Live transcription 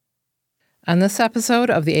On this episode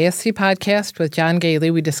of the ASC Podcast with John Gailey,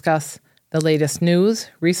 we discuss the latest news,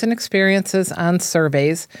 recent experiences on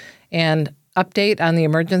surveys, and update on the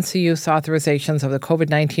emergency use authorizations of the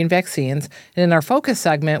COVID-19 vaccines. And in our focus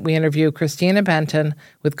segment, we interview Cristina Bentin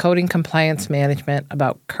with Coding Compliance Management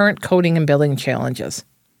about current coding and billing challenges.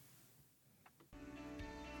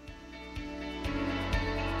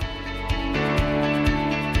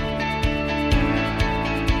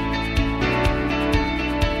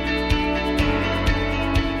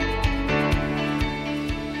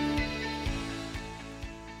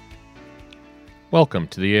 Welcome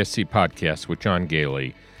to the ASC Podcast with John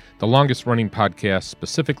Gailey, the longest-running podcast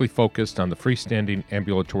specifically focused on the freestanding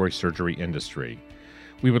ambulatory surgery industry.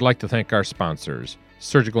 We would like to thank our sponsors,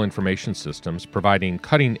 Surgical Information Systems, providing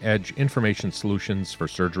cutting-edge information solutions for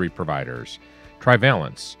surgery providers.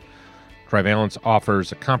 Trivalence. Trivalence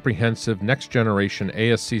offers a comprehensive next-generation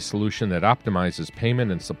ASC solution that optimizes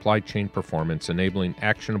payment and supply chain performance, enabling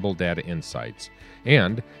actionable data insights.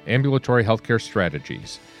 And Ambulatory Healthcare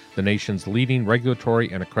Strategies, the nation's leading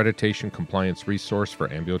regulatory and accreditation compliance resource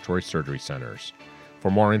for ambulatory surgery centers.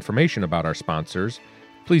 For more information about our sponsors,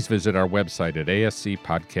 please visit our website at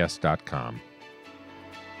ascpodcast.com.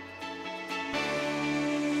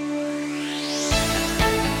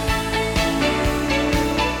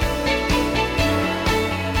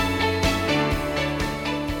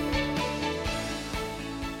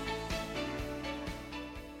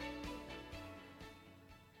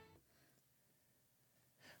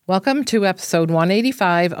 Welcome to episode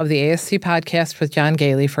 185 of the ASC Podcast with John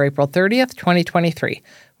Gailey for April 30th, 2023.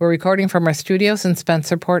 We're recording from our studios in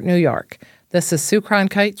Spencerport, New York. This is Sue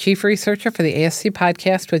Cronkite, Chief Researcher for the ASC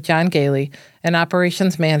Podcast with John Gailey and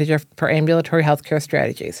Operations Manager for Ambulatory Healthcare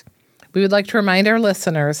Strategies. We would like to remind our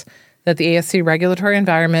listeners that the ASC regulatory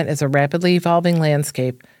environment is a rapidly evolving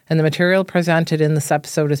landscape, and the material presented in this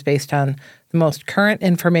episode is based on the most current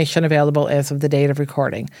information available as of the date of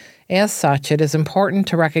recording. As such, it is important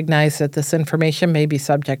to recognize that this information may be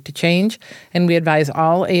subject to change, and we advise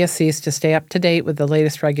all ASCs to stay up to date with the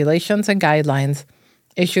latest regulations and guidelines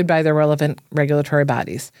issued by the relevant regulatory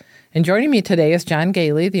bodies. And joining me today is John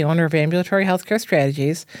Gailey, the owner of Ambulatory Healthcare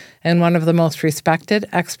Strategies and one of the most respected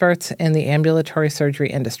experts in the ambulatory surgery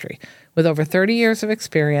industry. With over 30 years of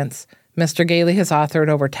experience, Mr. Gailey has authored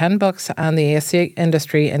over 10 books on the ASC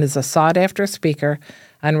industry and is a sought-after speaker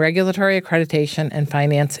on regulatory accreditation and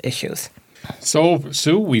finance issues. So,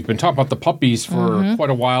 Sue, we've been talking about the puppies for quite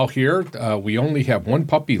a while here. We only have one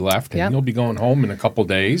puppy left, and he'll be going home in a couple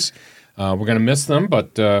days. We're going to miss them,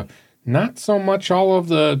 but not so much all of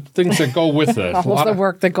the things that go with it. All of the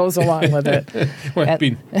work that goes along with it. Well, it'd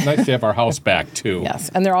be nice to have our house back, too. Yes,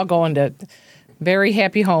 and they're all going to very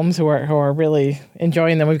happy homes who are really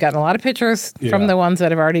enjoying them. We've gotten a lot of pictures from the ones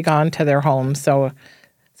that have already gone to their homes, so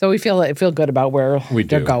we feel good about where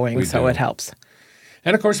they're going, it helps.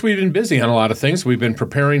 And, of course, we've been busy on a lot of things. We've been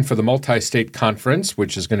preparing for the Multi-State Conference,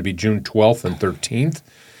 which is going to be June 12th and 13th.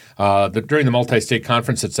 During the Multi-State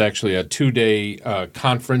Conference, it's actually a two-day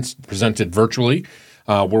conference presented virtually.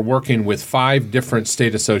 We're working with 5 different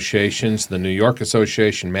state associations, the New York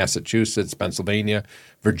Association, Massachusetts, Pennsylvania,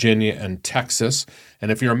 Virginia, and Texas.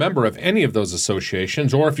 And if you're a member of any of those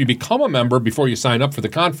associations, or if you become a member before you sign up for the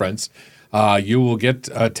conference, you will get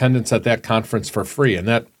attendance at that conference for free. And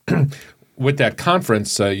that with that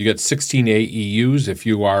conference, you get 16 AEUs if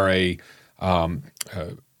you are a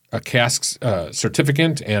CASC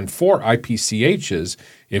certificate, and 4 IPCHs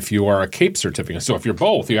if you are a CAPE certificate. So if you're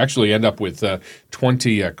both, you actually end up with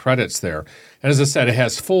 20 credits there. And as I said, it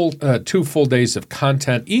has 2 full days of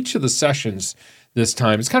content. Each of the sessions this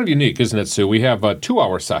time, it's kind of unique, isn't it, Sue? We have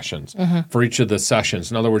 2-hour sessions for each of the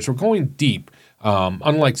sessions. In other words, we're going deep.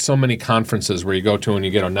 Unlike so many conferences where you go to and you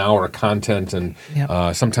get an hour of content, and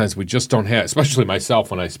sometimes we just don't have, especially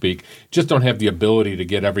myself when I speak, just don't have the ability to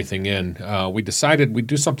get everything in. We decided we'd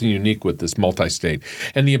do something unique with this multi-state.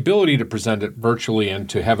 And the ability to present it virtually and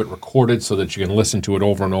to have it recorded so that you can listen to it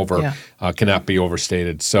over and over cannot be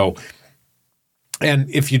overstated. So, and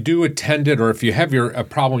if you do attend it, or if you have a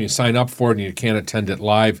problem, you sign up for it and you can't attend it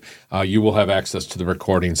live, you will have access to the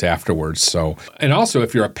recordings afterwards. So, and also,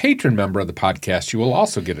 if you're a patron member of the podcast, you will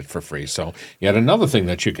also get it for free. So yet another thing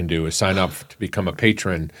that you can do is sign up to become a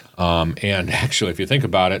patron. And actually, if you think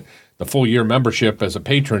about it, the full year membership as a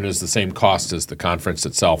patron is the same cost as the conference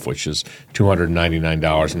itself, which is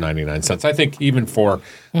 $299.99. I think even for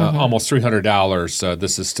almost $300,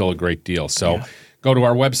 this is still a great deal. So Go to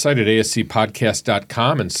our website at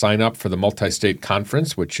ascpodcast.com and sign up for the Multi-State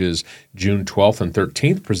Conference, which is June 12th and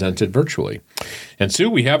 13th, presented virtually. And Sue,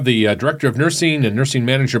 we have the Director of Nursing and Nursing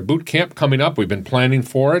Manager Boot Camp coming up. We've been planning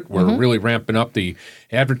for it. We're really ramping up the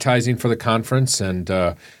advertising for the conference and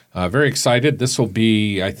very excited. This will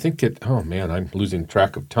be, I think I'm losing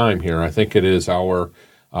track of time here. I think it is our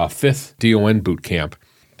fifth DON Boot Camp.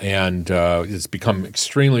 And it's become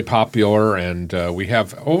extremely popular, and we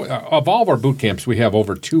have, of all of our boot camps, we have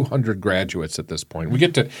over 200 graduates at this point. We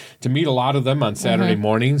get to meet a lot of them on Saturday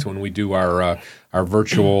mornings when we do our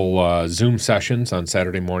virtual Zoom sessions on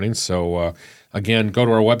Saturday mornings. So, again, go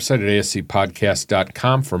to our website at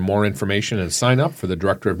ascpodcast.com for more information and sign up for the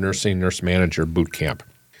Director of Nursing, Nurse Manager Boot Camp.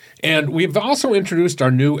 And we've also introduced our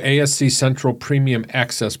new ASC Central Premium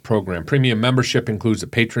Access Program. Premium membership includes a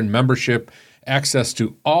patron membership, access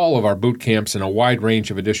to all of our boot camps, and a wide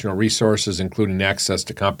range of additional resources, including access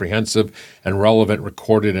to comprehensive and relevant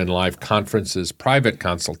recorded and live conferences, private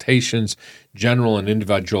consultations, general and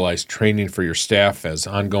individualized training for your staff as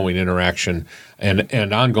ongoing interaction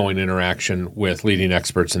and ongoing interaction with leading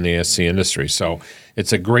experts in the ASC industry. So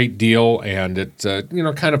it's a great deal, and it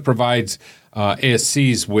kind of provides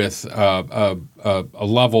ASCs with a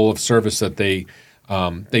level of service that they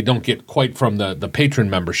don't get quite from the patron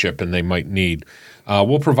membership and they might need.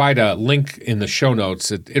 We'll provide a link in the show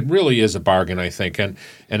notes. It really is a bargain, I think. And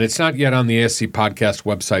it's not yet on the ASC Podcast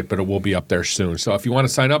website, but it will be up there soon. So if you want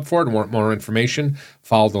to sign up for it and want more information,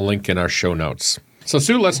 follow the link in our show notes. So,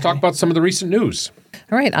 Sue, let's talk about some of the recent news.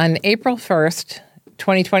 All right. On April 1st,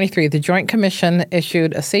 2023, the Joint Commission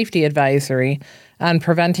issued a safety advisory on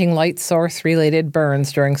preventing light source-related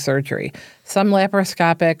burns during surgery. Some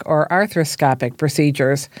laparoscopic or arthroscopic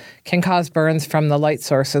procedures can cause burns from the light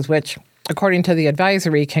sources, which, according to the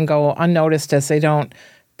advisory, can go unnoticed as they don't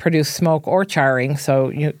produce smoke or charring, so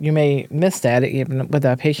you may miss that even with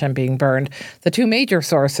a patient being burned. The two major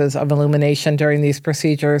sources of illumination during these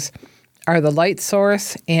procedures are the light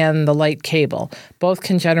source and the light cable. Both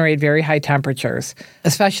can generate very high temperatures,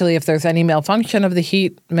 especially if there's any malfunction of the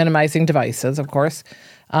heat-minimizing devices, of course.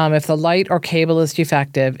 If the light or cable is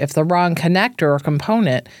defective, if the wrong connector or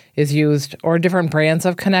component is used, or different brands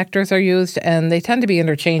of connectors are used, and they tend to be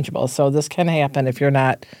interchangeable. So this can happen if you're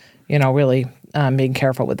not, really being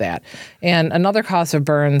careful with that. And another cause of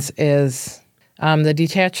burns is the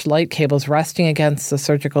detached light cables resting against the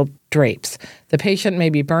surgical drapes. The patient may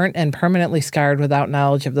be burnt and permanently scarred without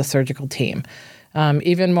knowledge of the surgical team.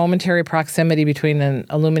 Even momentary proximity between an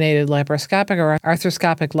illuminated laparoscopic or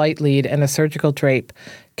arthroscopic light lead and a surgical drape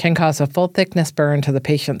can cause a full-thickness burn to the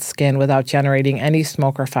patient's skin without generating any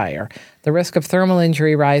smoke or fire. The risk of thermal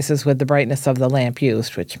injury rises with the brightness of the lamp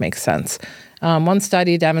used, which makes sense. One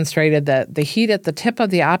study demonstrated that the heat at the tip of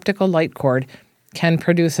the optical light cord can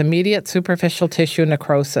produce immediate superficial tissue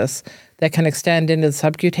necrosis that can extend into the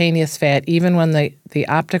subcutaneous fat even when the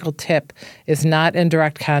optical tip is not in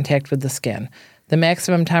direct contact with the skin. The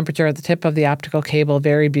maximum temperature at the tip of the optical cable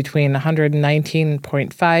varied between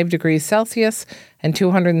 119.5 degrees Celsius and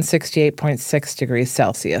 268.6 degrees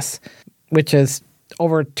Celsius, which is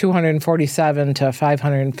over 247 to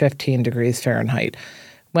 515 degrees Fahrenheit.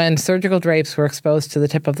 When surgical drapes were exposed to the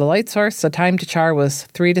tip of the light source, the time to char was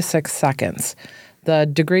 3 to 6 seconds. The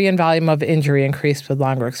degree and volume of injury increased with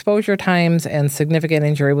longer exposure times, and significant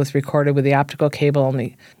injury was recorded with the optical cable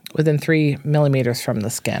only within 3 millimeters from the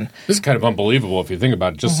skin. This is kind of unbelievable if you think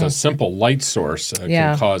about it. Just a simple light source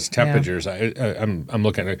can cause temperatures. I'm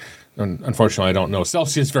looking at, unfortunately, I don't know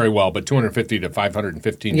Celsius very well, but 250 to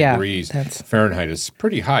 515 degrees Fahrenheit is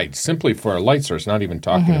pretty high, simply for a light source, not even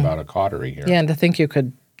talking about a cautery here. Yeah, and to think it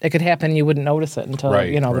could happen, you wouldn't notice it until,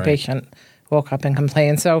 the patient woke up and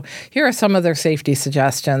complained. So here are some of their safety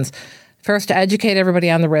suggestions. First, to educate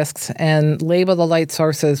everybody on the risks and label the light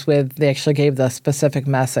sources they actually gave the specific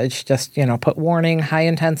message. Just, put warning,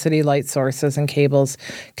 high-intensity light sources and cables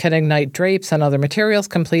can ignite drapes and other materials.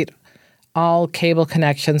 Complete all cable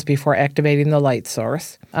connections before activating the light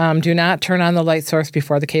source. Do not turn on the light source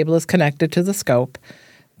before the cable is connected to the scope.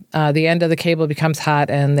 The end of the cable becomes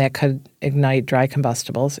hot, and that could ignite dry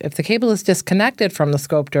combustibles. If the cable is disconnected from the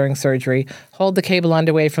scope during surgery, hold the cable end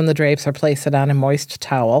away from the drapes or place it on a moist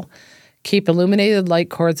towel. Keep illuminated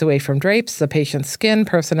light cords away from drapes, the patient's skin,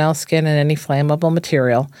 personnel skin, and any flammable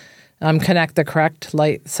material. Connect the correct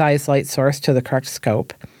size light source to the correct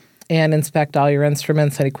scope. And inspect all your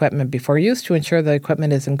instruments and equipment before use to ensure the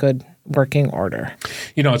equipment is in good working order.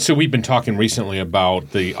 So we've been talking recently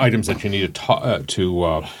about the items that you need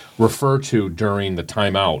to refer to during the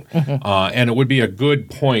timeout. And it would be a good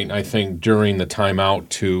point, I think, during the timeout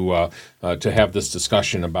to have this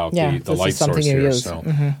discussion about the light source here. So,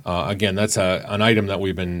 again, that's an item that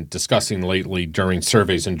we've been discussing lately during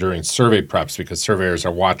surveys and during survey preps, because surveyors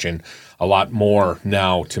are watching a lot more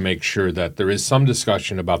now to make sure that there is some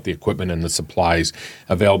discussion about the equipment and the supplies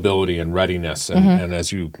availability and readiness. And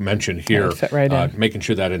as you mentioned here, making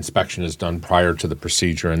sure that inspection is done prior to the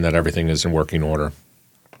procedure and that everything is in working order.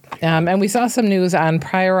 And we saw some news on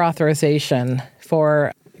prior authorization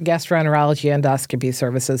for gastroenterology endoscopy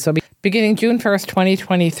services. So beginning June 1st,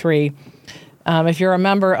 2023, if you're a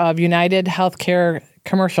member of United Healthcare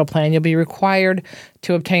Commercial Plan, you'll be required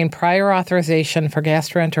to obtain prior authorization for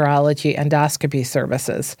gastroenterology endoscopy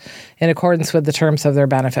services in accordance with the terms of their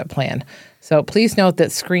benefit plan. So please note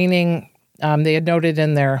that screening, they had noted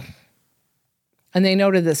in there, and they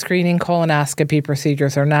noted that screening colonoscopy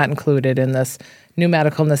procedures are not included in this new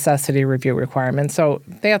medical necessity review requirement. So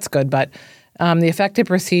that's good. But the affected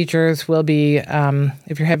procedures will be,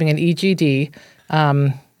 if you're having an EGD,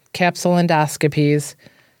 capsule endoscopies,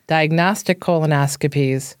 diagnostic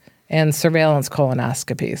colonoscopies, and surveillance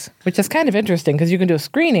colonoscopies, which is kind of interesting because you can do a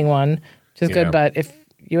screening one, which is good, but if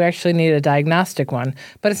you actually need a diagnostic one.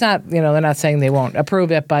 But it's not, they're not saying they won't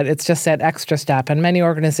approve it, but it's just that extra step. And many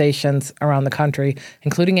organizations around the country,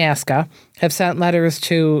 including ASCA, have sent letters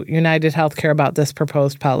to United Healthcare about this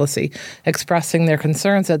proposed policy, expressing their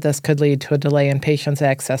concerns that this could lead to a delay in patients'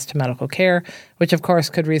 access to medical care, which, of course,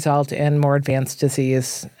 could result in more advanced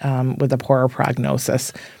disease with a poorer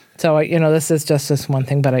prognosis. So, this is just this one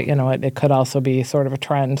thing, but, it could also be sort of a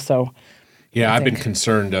trend. So, yeah, I've been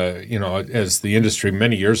concerned, as the industry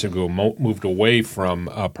many years ago moved away from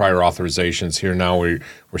prior authorizations. Here now we're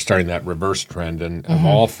starting that reverse trend, and of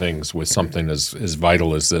all things with something as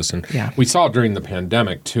vital as this. And we saw during the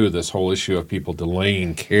pandemic, too, this whole issue of people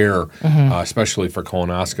delaying care, especially for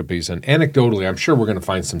colonoscopies. And anecdotally, I'm sure we're going to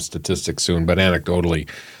find some statistics soon, but anecdotally,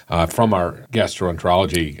 from our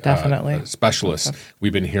gastroenterology specialists,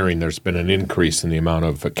 we've been hearing there's been an increase in the amount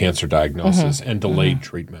of cancer diagnosis and delayed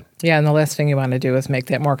treatment. Yeah, and the last thing you want to do is make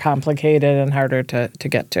that more complicated and harder to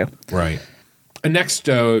get to. Right. And next,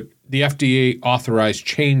 the FDA authorized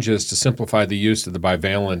changes to simplify the use of the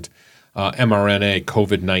bivalent mRNA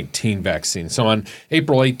COVID-19 vaccine. So on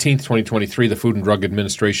April 18th, 2023, the Food and Drug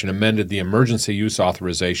Administration amended the Emergency Use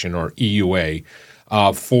Authorization, or EUA,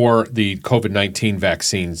 for the COVID-19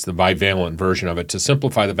 vaccines, the bivalent version of it, to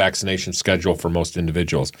simplify the vaccination schedule for most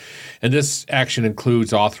individuals. And this action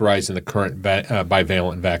includes authorizing the current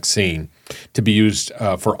bivalent vaccine to be used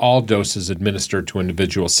for all doses administered to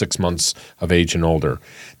individuals 6 months of age and older.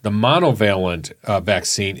 The monovalent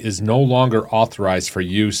vaccine is no longer authorized for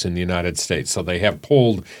use in the United States. So they have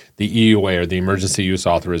pulled the EUA, or the Emergency Use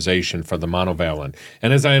Authorization, for the monovalent.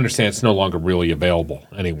 And as I understand, it's no longer really available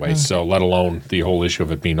anyway, so let alone the whole issue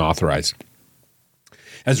of it being authorized.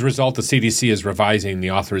 As a result, the CDC is revising the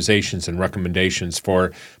authorizations and recommendations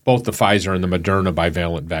for both the Pfizer and the Moderna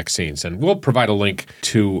bivalent vaccines. And we'll provide a link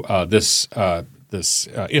to this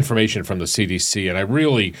information from the CDC. And I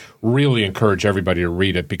really, really encourage everybody to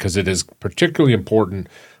read it, because it is particularly important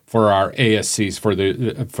for our ASCs,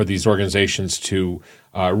 for these organizations to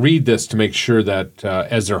read this, to make sure that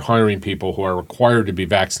as they're hiring people who are required to be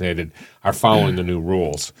vaccinated, are following the new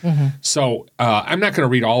rules. So I'm not going to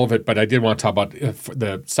read all of it, but I did want to talk about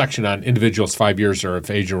the section on individuals 5 years or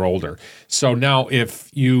of age or older. So now if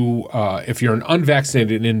you're an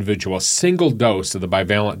unvaccinated individual, a single dose of the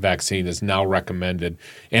bivalent vaccine is now recommended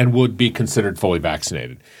and would be considered fully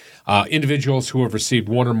vaccinated. Individuals who have received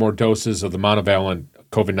one or more doses of the monovalent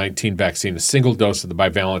COVID-19 vaccine, a single dose of the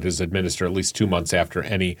bivalent is administered at least 2 months after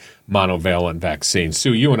any monovalent vaccine.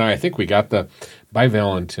 Sue, you and I think we got the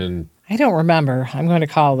bivalent in... I don't remember. I'm going to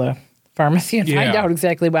call the pharmacy and find out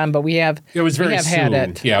exactly when, but we have had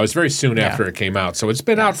it. Yeah, it was very soon after it came out. So it's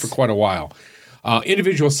been out for quite a while.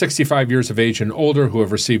 Individuals 65 years of age and older who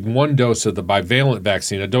have received one dose of the bivalent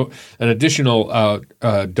vaccine, an additional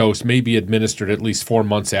dose may be administered at least 4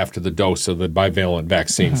 months after the dose of the bivalent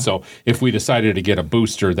vaccine. So if we decided to get a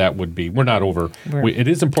booster, that would be, we're not over. It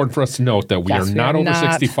is important for us to note that we are not over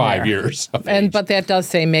 65 years of age. But that does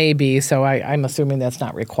say maybe, so I'm assuming that's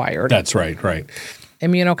not required. That's right, right.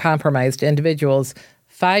 Immunocompromised individuals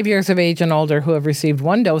 5 years of age and older who have received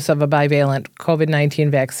one dose of a bivalent COVID-19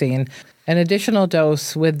 vaccine. An additional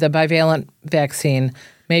dose with the bivalent vaccine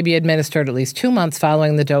may be administered at least 2 months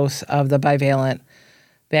following the dose of the bivalent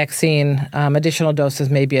vaccine. Additional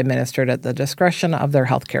doses may be administered at the discretion of their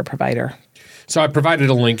healthcare provider. So I provided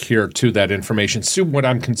a link here to that information. Sue, what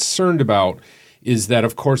I'm concerned about is that,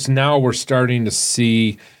 of course, now we're starting to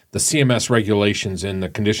see the CMS regulations and the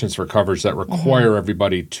conditions for coverage that require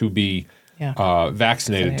everybody to be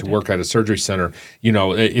vaccinated to work at a surgery center. You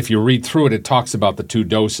know, if you read through it, it talks about the 2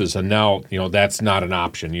 doses, and now, you know, that's not an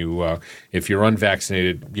option. You, if you're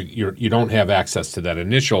unvaccinated, you don't have access to that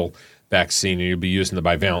initial vaccine, and you'll be using the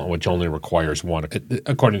bivalent, which only requires 1,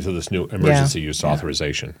 according to this new emergency use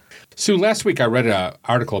authorization. Sue, last week I read an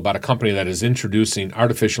article about a company that is introducing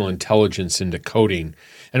artificial intelligence into coding.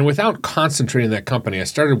 And without concentrating on that company, I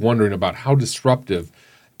started wondering about how disruptive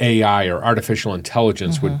AI or artificial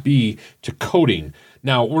intelligence would be to coding.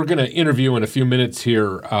 Now, we're going to interview in a few minutes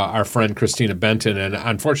here our friend Cristina Bentin, and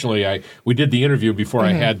unfortunately, we did the interview before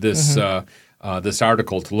I had this this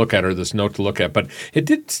article to look at, or this note to look at. But it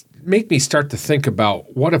did make me start to think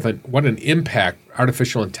about what an impact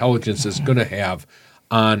artificial intelligence is going to have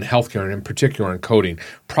on healthcare, and in particular in coding.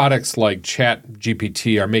 Products like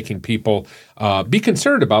ChatGPT are making people be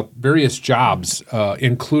concerned about various jobs,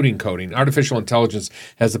 including coding. Artificial intelligence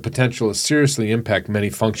has the potential to seriously impact many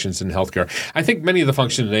functions in healthcare. I think many of the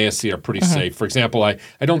functions in ASC are pretty safe. For example, I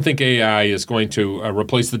don't think AI is going to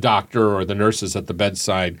replace the doctor or the nurses at the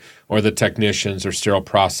bedside or the technicians or sterile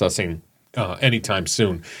processing anytime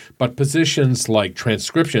soon. But positions like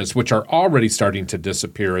transcriptionists, which are already starting to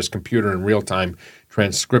disappear as computer and real-time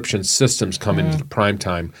transcription systems come into the prime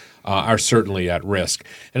time, are certainly at risk.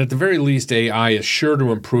 And at the very least, AI is sure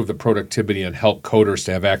to improve the productivity and help coders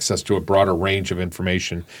to have access to a broader range of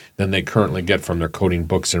information than they currently get from their coding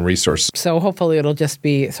books and resources. So hopefully it'll just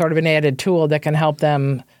be sort of an added tool that can help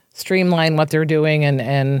them streamline what they're doing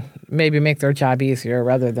and maybe make their job easier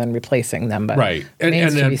rather than replacing them. But right. And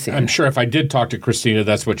I'm sure if I did talk to Cristina,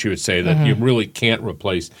 that's what she would say, that you really can't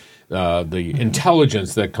replace the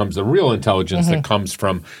intelligence that comes, the real intelligence that comes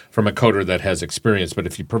from a coder that has experience. But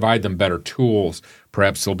if you provide them better tools,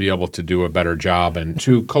 perhaps they'll be able to do a better job and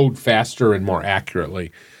to code faster and more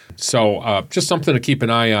accurately. So just something to keep an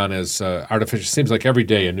eye on as artificial. It seems like every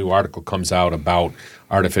day a new article comes out about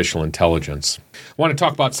artificial intelligence. I want to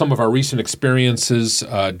talk about some of our recent experiences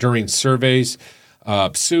during surveys.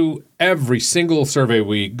 Sue, every single survey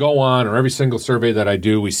we go on, or every single survey that I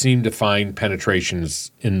do, we seem to find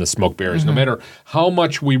penetrations in the smoke barriers, no matter how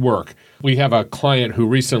much we work. We have a client who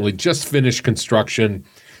recently just finished construction.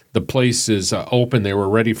 The place is open. They were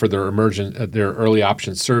ready for their early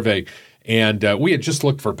option survey. And we had just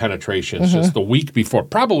looked for penetrations just the week before,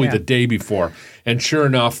 probably the day before. And sure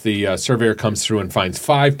enough, the surveyor comes through and finds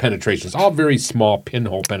 5 penetrations, all very small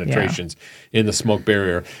pinhole penetrations in the smoke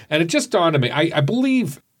barrier. And it just dawned on me, I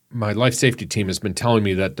believe my life safety team has been telling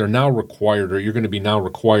me that they're now required, or you're going to be now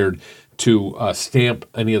required to stamp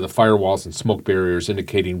any of the firewalls and smoke barriers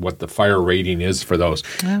indicating what the fire rating is for those.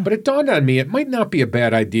 But it dawned on me, it might not be a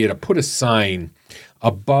bad idea to put a sign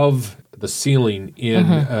above the ceiling in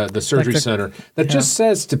the surgery center that just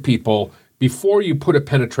says to people, before you put a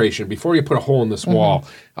penetration, before you put a hole in this wall,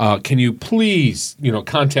 can you please,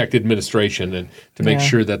 contact administration and to make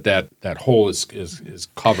sure that hole is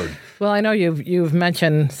covered. Well, I know you've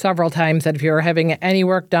mentioned several times that if you're having any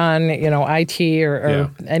work done, IT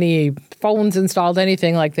or any phones installed,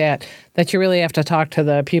 anything like that, that you really have to talk to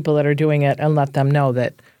the people that are doing it and let them know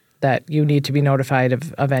that you need to be notified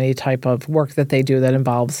of any type of work that they do that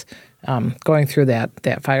involves going through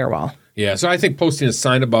that firewall. Yeah, so I think posting a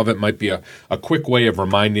sign above it might be a quick way of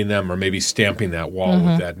reminding them, or maybe stamping that wall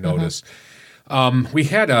with that notice. We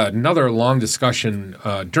had another long discussion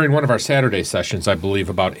during one of our Saturday sessions, I believe,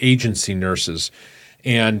 about agency nurses.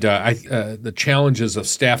 And the challenges of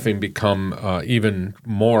staffing become even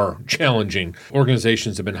more challenging.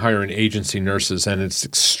 Organizations have been hiring agency nurses, and it's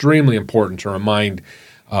extremely important to remind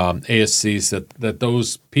ASCs that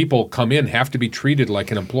those people come in have to be treated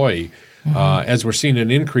like an employee. As we're seeing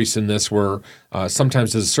an increase in this, where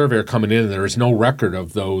sometimes as a surveyor coming in, there is no record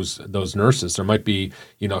of those nurses. There might be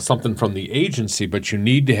something from the agency, but you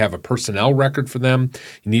need to have a personnel record for them.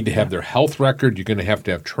 You need to have their health record. You're going to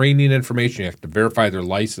have training information. You have to verify their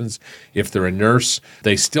license. If they're a nurse,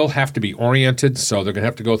 they still have to be oriented, so they're going to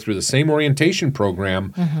have to go through the same orientation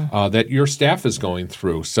program that your staff is going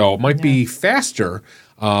through. So it might be faster,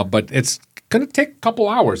 but it's going to take a couple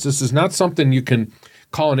hours. This is not something you can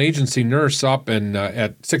call an agency nurse up and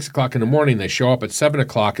at 6 o'clock in the morning, they show up at 7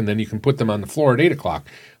 o'clock, and then you can put them on the floor at 8 o'clock.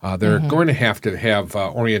 They're going to have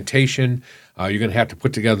orientation. You're going to have to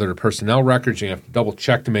put together the personnel records. You have to double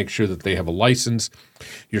check to make sure that they have a license.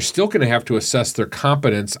 You're still going to have to assess their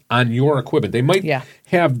competence on your equipment. They might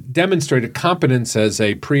have demonstrated competence as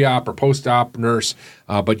a pre-op or post-op nurse,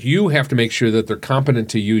 but you have to make sure that they're competent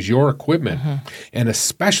to use your equipment. And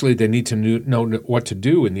especially they need to know what to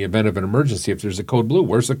do in the event of an emergency. If there's a code blue,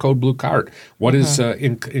 where's the code blue card? What is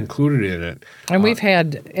included in it? And we've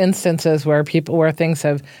had instances where things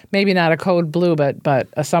have maybe not a code blue, but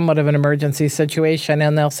a somewhat of an emergency situation,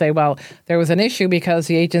 and they'll say, well, there was an issue because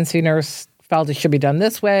the agency nurse felt it should be done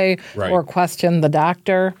this way, or questioned the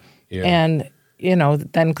doctor, and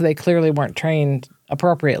then they clearly weren't trained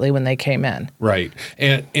appropriately when they came in. Right.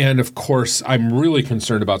 And of course, I'm really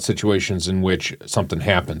concerned about situations in which something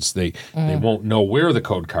happens. They won't know where the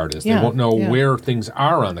code card is. They won't know where things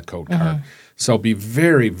are on the code card. So be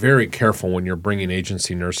very, very careful when you're bringing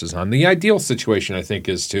agency nurses on. The ideal situation, I think,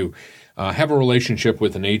 is to have a relationship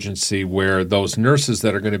with an agency where those nurses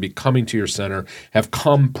that are going to be coming to your center have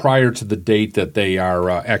come prior to the date that they are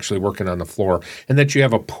actually working on the floor, and that you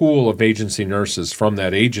have a pool of agency nurses from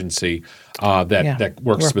that agency that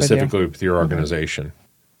work specifically with your organization.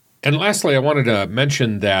 And lastly, I wanted to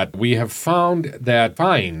mention that we have found that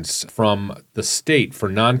fines from the state for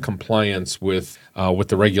noncompliance with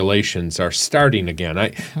the regulations are starting again.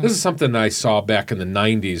 This is something I saw back in the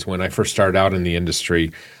 90s when I first started out in the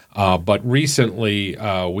industry. But recently,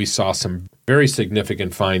 we saw some very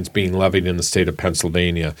significant fines being levied in the state of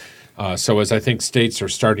Pennsylvania. So as I think states are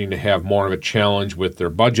starting to have more of a challenge with their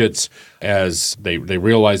budgets, as they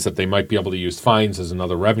realize that they might be able to use fines as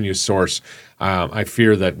another revenue source, I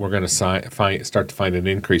fear that we're going to start to find an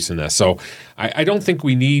increase in this. So I don't think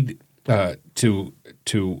we need to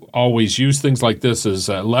always use things like this as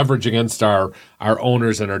leverage against our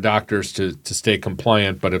owners and our doctors to stay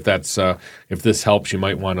compliant. But if this helps, you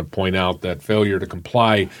might want to point out that failure to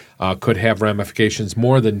comply could have ramifications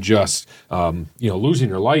more than just losing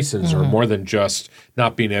your license or more than just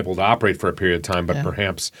not being able to operate for a period of time, but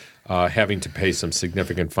perhaps having to pay some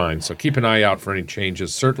significant fines. So keep an eye out for any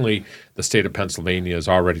changes. Certainly, the state of Pennsylvania is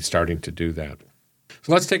already starting to do that.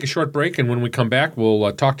 So let's take a short break, and when we come back,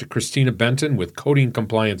 we'll talk to Cristina Bentin with Coding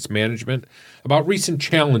Compliance Management about recent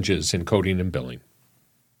challenges in coding and billing.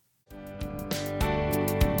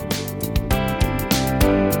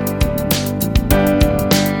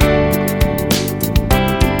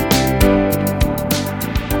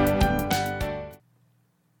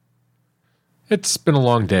 It's been a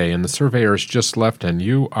long day, and the surveyor's just left, and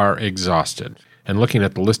you are exhausted. And looking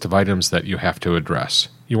at the list of items that you have to address,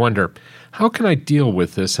 you wonder, how can I deal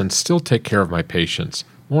with this and still take care of my patients?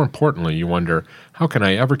 More importantly, you wonder, how can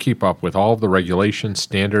I ever keep up with all of the regulations,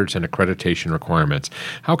 standards, and accreditation requirements?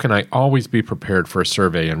 How can I always be prepared for a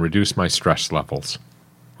survey and reduce my stress levels?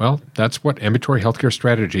 Well, that's what Ambulatory Healthcare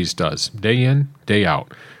Strategies does, day in, day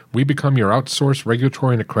out. We become your outsourced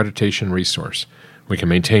regulatory and accreditation resource. We can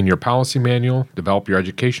maintain your policy manual, develop your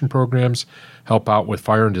education programs, help out with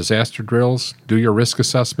fire and disaster drills, do your risk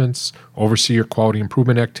assessments, oversee your quality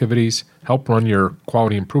improvement activities, help run your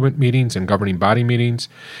quality improvement meetings and governing body meetings,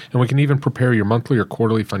 and we can even prepare your monthly or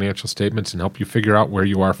quarterly financial statements and help you figure out where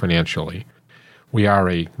you are financially. We are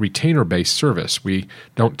a retainer-based service. We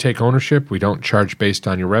don't take ownership. We don't charge based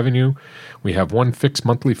on your revenue. We have one fixed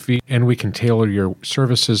monthly fee, and we can tailor your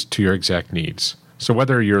services to your exact needs. So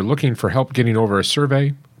whether you're looking for help getting over a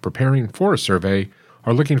survey, preparing for a survey,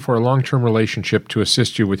 or looking for a long-term relationship to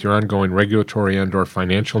assist you with your ongoing regulatory and/or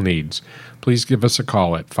financial needs, please give us a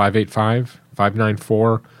call at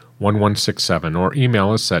 585-594-1167 or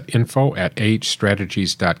email us at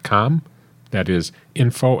info@ahstrategies.com. That is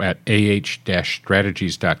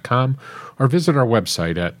info@ah-strategies.com, or visit our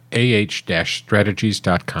website at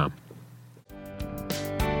ah-strategies.com.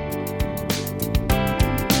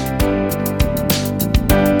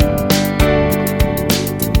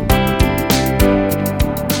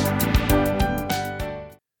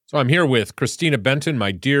 So I'm here with Cristina Bentin,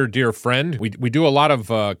 my dear, dear friend. We do a lot of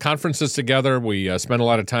conferences together. We spend a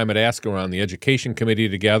lot of time at ASCO on the education committee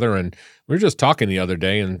together, and we were just talking the other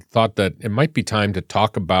day and thought that it might be time to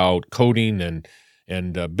talk about coding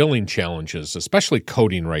and billing challenges, especially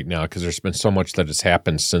coding right now, because there's been so much that has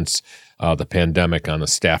happened since the pandemic on the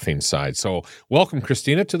staffing side. So welcome,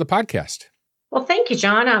 Cristina, to the podcast. Well, thank you,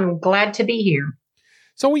 John. I'm glad to be here.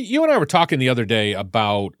 So you and I were talking the other day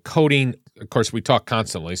about coding. Of course, we talk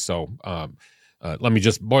constantly, so let me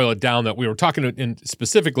just boil it down that we were talking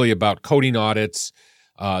specifically about coding audits,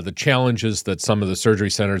 the challenges that some of the surgery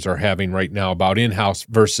centers are having right now about in-house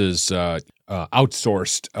versus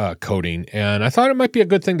outsourced coding. And I thought it might be a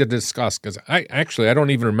good thing to discuss because I don't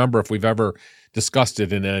even remember if we've ever discussed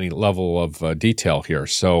it in any level of detail here.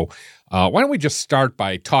 So why don't we just start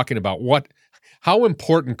by talking about how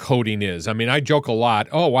important coding is? I mean, I joke a lot,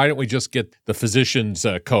 why don't we just get the physician's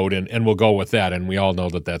code and we'll go with that? And we all know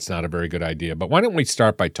that that's not a very good idea. But why don't we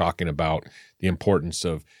start by talking about the importance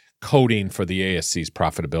of coding for the ASC's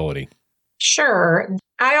profitability? Sure.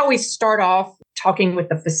 I always start off talking with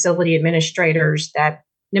the facility administrators that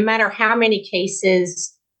no matter how many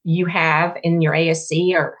cases you have in your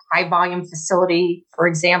ASC or high volume facility, for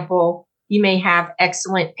example, you may have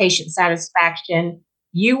excellent patient satisfaction.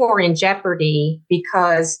 You are in jeopardy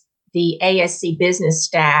because the ASC business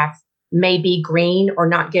staff may be green or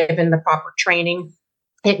not given the proper training.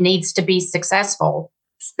 It needs to be successful,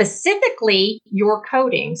 specifically your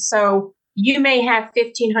coding. So you may have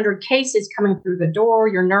 1,500 cases coming through the door.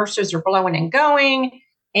 Your nurses are blowing and going,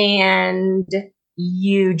 and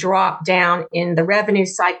you drop down in the revenue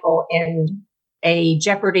cycle and a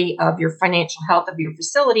jeopardy of your financial health of your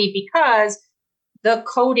facility because the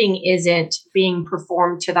coding isn't being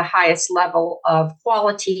performed to the highest level of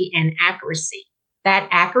quality and accuracy. That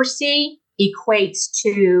accuracy equates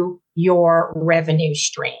to your revenue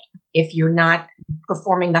stream. If you're not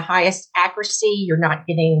performing the highest accuracy, you're not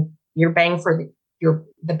getting your bang for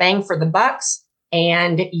the bang for the bucks,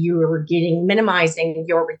 and you're minimizing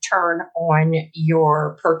your return on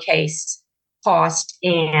your per case cost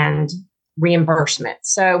and reimbursement.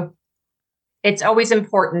 So it's always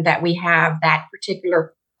important that we have that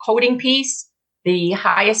particular coding piece, the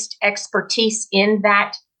highest expertise in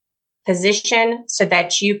that position, so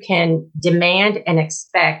that you can demand and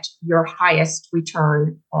expect your highest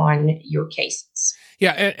return on your cases.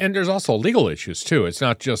 Yeah, and there's also legal issues too. It's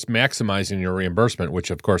not just maximizing your reimbursement, which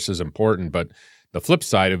of course is important, but the flip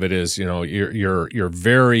side of it is, your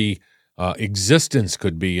very existence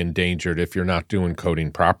could be endangered if you're not doing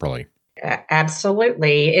coding properly.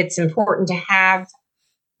 Absolutely. It's important to have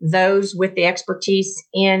those with the expertise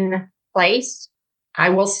in place. I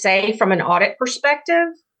will say from an audit perspective,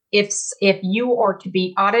 if you are to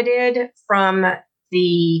be audited from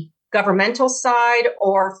the governmental side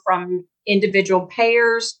or from individual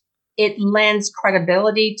payers, it lends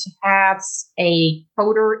credibility to have a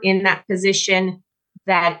coder in that position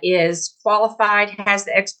that is qualified, has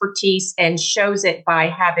the expertise, and shows it by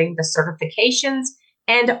having the certifications.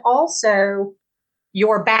 And also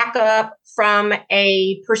your backup from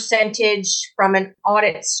a percentage from an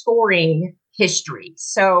audit scoring history.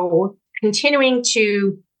 So continuing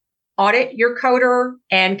to audit your coder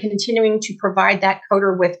and continuing to provide that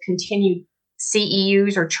coder with continued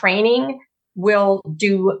CEUs or training will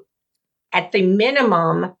do, at the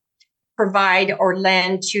minimum, provide or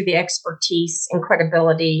lend to the expertise and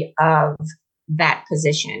credibility of that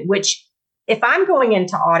position, which if I'm going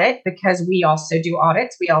into audit, because we also do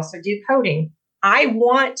audits, we also do coding, I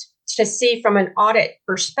want to see from an audit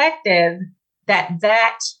perspective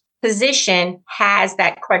that position has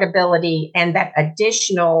that credibility and that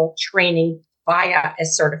additional training via a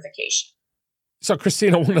certification. So,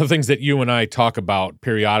 Cristina, one of the things that you and I talk about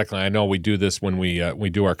periodically, I know we do this when we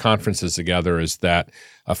do our conferences together, is that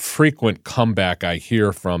a frequent comeback I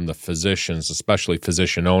hear from the physicians, especially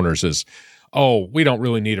physician owners, is, we don't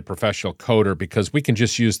really need a professional coder because we can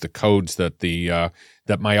just use the codes that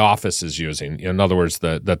that my office is using. In other words,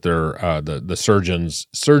 that the surgeons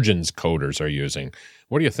coders are using.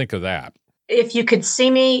 What do you think of that? If you could see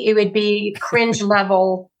me, it would be cringe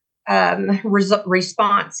level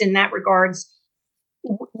response in that regards.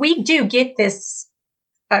 We do get this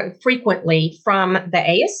frequently from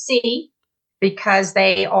the ASC because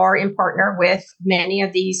they are in partner with many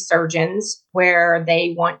of these surgeons where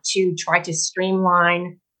they want to try to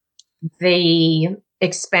streamline the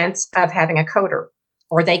expense of having a coder,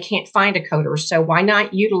 or they can't find a coder. So why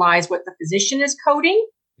not utilize what the physician is coding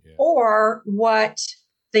or what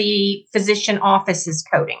the physician office is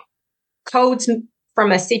coding? Codes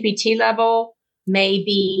from a CPT level may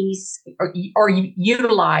be or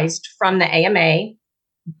utilized from the AMA,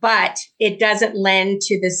 but it doesn't lend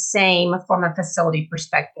to the same from a facility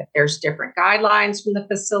perspective. There's different guidelines from the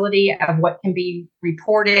facility of what can be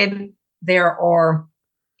reported. There are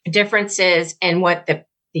differences in what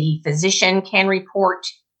the physician can report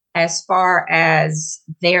as far as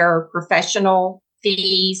their professional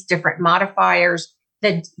fees, different modifiers.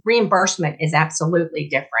 The reimbursement is absolutely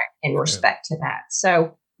different in respect to that.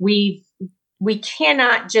 So we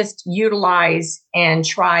cannot just utilize and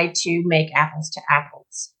try to make apples to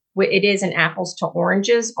apples. It is an apples to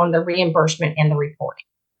oranges on the reimbursement and the reporting.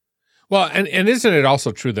 Well, and isn't it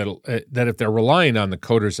also true that if they're relying on the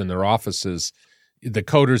coders in their offices, the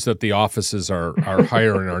coders that the offices are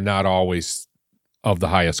hiring are not always of the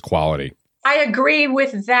highest quality. I agree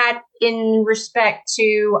with that in respect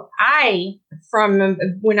to from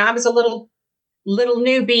when I was a little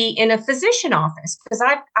newbie in a physician office, because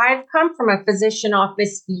I've come from a physician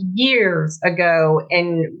office years ago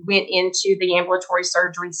and went into the ambulatory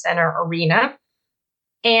surgery center arena.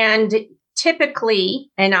 And typically,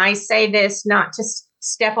 and I say this not to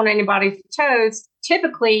step on anybody's toes,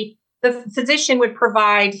 typically the physician would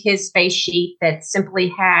provide his face sheet that simply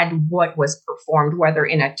had what was performed, whether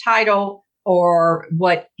in a title or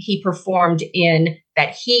what he performed in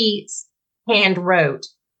that he hand wrote,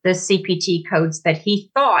 the CPT codes that he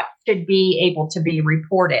thought should be able to be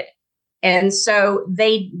reported. And so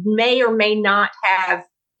they may or may not have,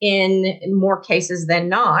 in more cases than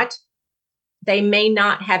not, they may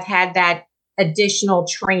not have had that additional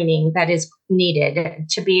training that is needed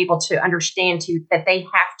to be able to understand that they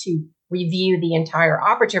have to review the entire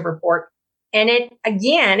operative report. And it,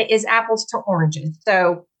 again, is apples to oranges.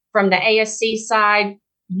 So from the ASC side,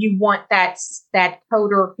 you want that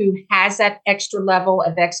coder who has that extra level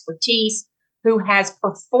of expertise, who has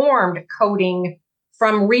performed coding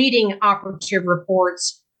from reading operative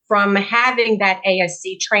reports, from having that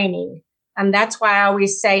ASC training. And that's why I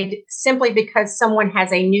always say, simply because someone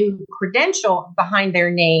has a new credential behind their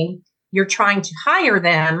name, you're trying to hire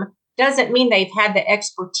them, doesn't mean they've had the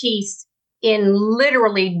expertise in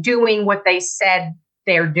literally doing what they said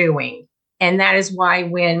they're doing. And that is why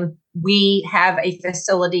when we have a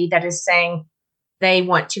facility that is saying they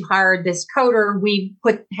want to hire this coder, we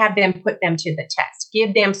have them put them to the test.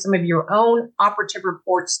 Give them some of your own operative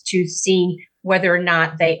reports to see whether or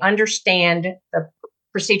not they understand the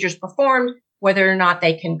procedures performed, whether or not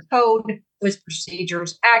they can code those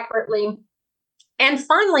procedures accurately. And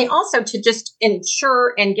finally, also to just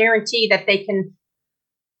ensure and guarantee that they can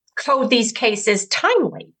code these cases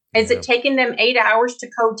timely. Is it taking them 8 hours to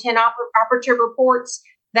code 10 operative reports?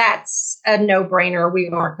 That's a no-brainer. We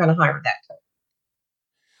aren't going to hire that coder.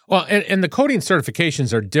 Well, and the coding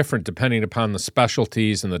certifications are different depending upon the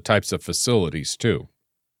specialties and the types of facilities, too.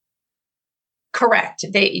 Correct.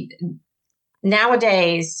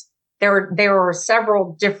 Nowadays, there are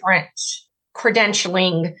several different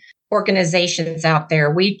credentialing organizations out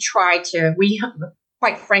there. We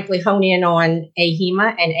quite frankly hone in on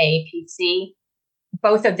AHEMA and AAPC.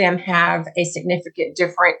 Both of them have a significant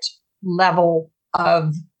different level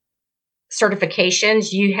of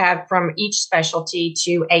certifications. You have from each specialty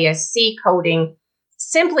to ASC coding.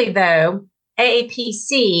 Simply though,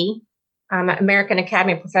 AAPC, American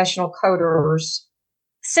Academy of Professional Coders,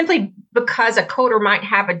 simply because a coder might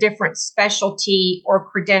have a different specialty or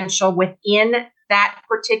credential within that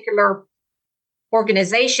particular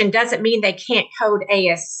organization doesn't mean they can't code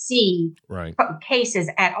ASC cases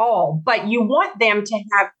at all. But you want them to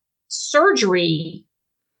have surgery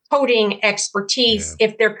coding expertise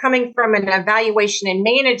if they're coming from an evaluation and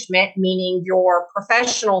management, meaning your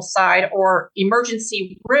professional side or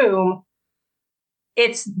emergency room.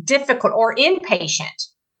 It's difficult, or inpatient.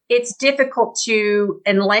 It's difficult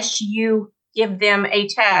unless you give them a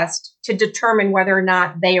test to determine whether or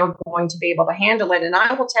not they are going to be able to handle it. And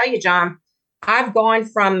I will tell you, John, I've gone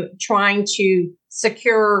from trying to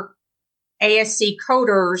secure ASC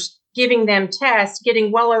coders, giving them tests,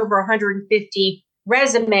 getting well over 150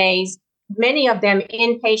 resumes, many of them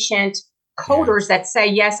inpatient coders that say,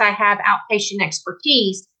 yes, I have outpatient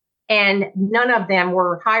expertise. And none of them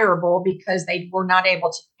were hireable because they were not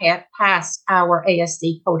able to pass our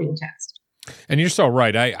ASC coding test. And you're so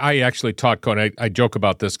right. I actually taught coding. I joke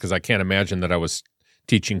about this because I can't imagine that I was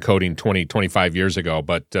teaching coding 20, 25 years ago.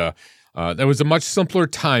 But there was a much simpler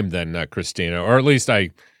time then, Cristina, or at least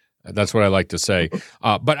that's what I like to say.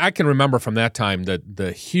 But I can remember from that time that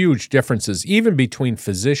the huge differences, even between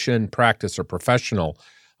physician practice or professional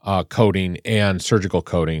coding and surgical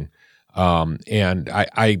coding. And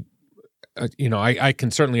I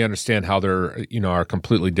can certainly understand how there, are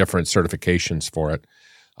completely different certifications for it.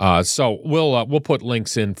 So we'll put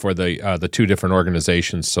links in for the two different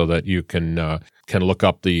organizations so that you can look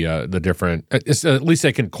up the different. At least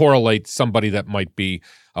they can correlate somebody that might be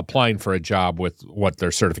applying for a job with what their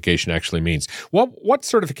certification actually means. What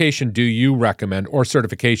certification do you recommend, or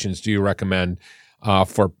certifications do you recommend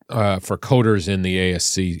for coders in the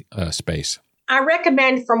ASC space? I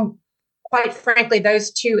recommend, from quite frankly, those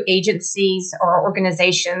two agencies or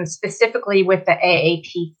organizations, specifically with the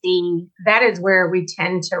AAPC. That is where we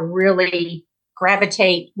tend to really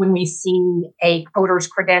gravitate when we see a coder's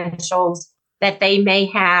credentials, that they may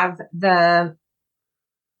have the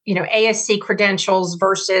ASC credentials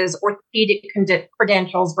versus orthopedic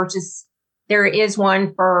credentials versus There is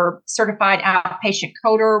one for certified outpatient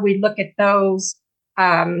coder. We look at those.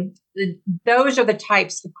 Those are the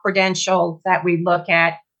types of credentials that we look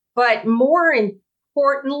at. But more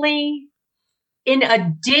importantly, in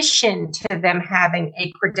addition to them having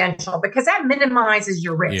a credential, because that minimizes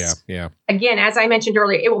your risk. Yeah. Again, as I mentioned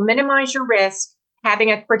earlier, it will minimize your risk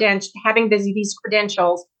having a credential, having these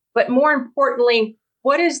credentials. But more importantly,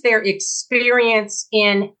 what is their experience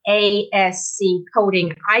in ASC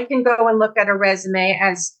coding? I can go and look at a resume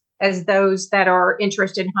as those that are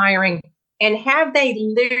interested in hiring, and have they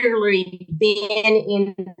literally been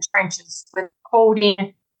in the trenches with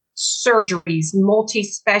coding, surgeries,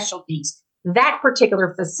 multi-specialties, that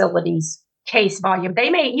particular facility's case volume.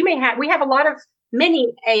 We have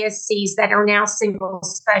many ASCs that are now single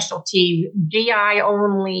specialty, GI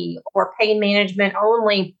only, or pain management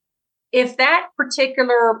only. If that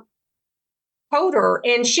particular coder,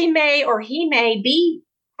 and she may or he may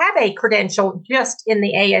have a credential just in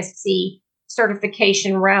the ASC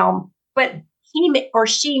certification realm, but he or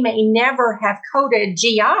she may never have coded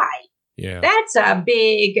GI. Yeah. That's a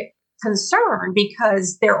big concern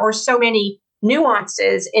because there are so many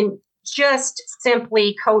nuances in just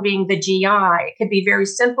simply coding the GI. It could be very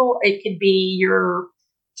simple. It could be you're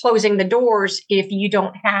closing the doors if you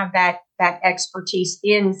don't have that expertise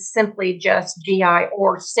in simply just GI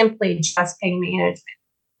or simply just pain management.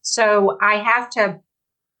 So I have to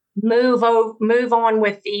move on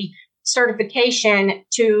with the certification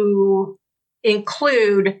to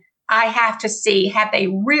include, I have to see, have they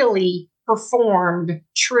really performed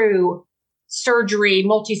true surgery,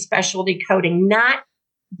 multi-specialty coding, not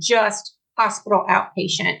just hospital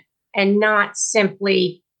outpatient, and not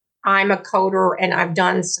simply I'm a coder and I've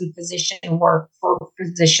done some physician work for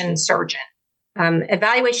physician surgeon.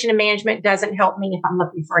 Evaluation and management doesn't help me if I'm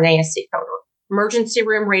looking for an ASC coder. Emergency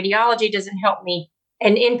room radiology doesn't help me.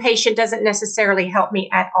 And inpatient doesn't necessarily help me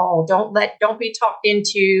at all. Don't be talked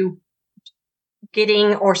into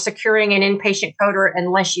getting or securing an inpatient coder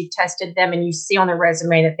unless you've tested them and you see on their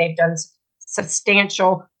resume that they've done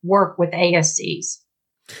substantial work with ASCs.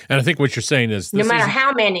 And I think what you're saying is no matter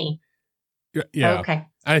how many. Yeah. Okay.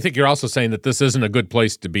 I think you're also saying that this isn't a good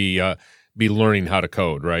place to be learning how to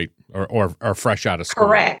code, right? Or fresh out of school.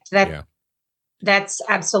 Correct. That's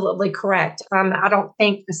absolutely correct. I don't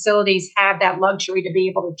think facilities have that luxury to be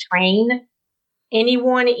able to train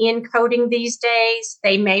anyone in coding these days.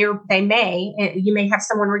 You may have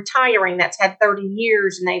someone retiring that's had 30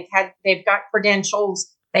 years and they've got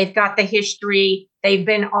credentials, they've got the history, they've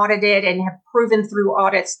been audited and have proven through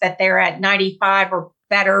audits that they're at 95 or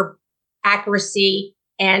better accuracy.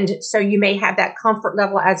 And so you may have that comfort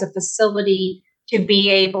level as a facility to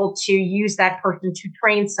be able to use that person to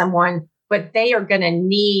train someone, but they are going to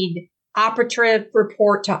need operative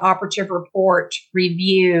report to operative report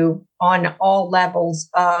review on all levels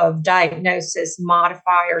of diagnosis,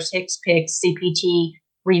 modifiers, HCPCS, CPT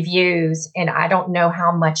reviews. And I don't know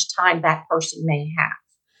how much time that person may have.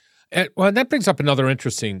 Well, that brings up another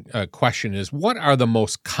interesting question is, what are the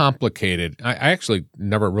most complicated? I actually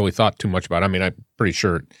never really thought too much about it. I mean, I'm pretty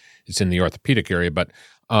sure it's in the orthopedic area, but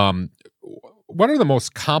what are the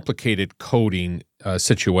most complicated coding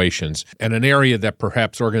situations, and an area that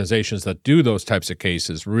perhaps organizations that do those types of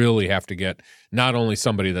cases really have to get not only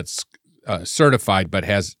somebody that's certified, but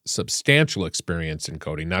has substantial experience in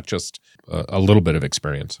coding, not just a little bit of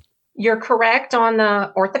experience? You're correct on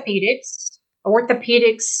the orthopedics.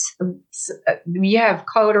 You have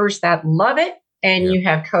coders that love it, and you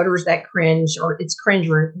have coders that cringe, or it's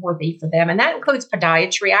cringe-worthy for them. And that includes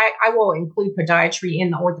podiatry. I will include podiatry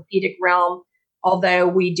in the orthopedic realm, although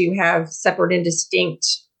we do have separate and distinct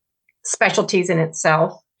specialties in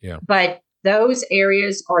itself. Yeah. But those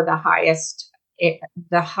areas are the highest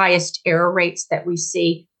error rates that we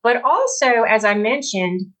see. But also, as I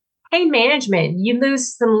mentioned, pain management, you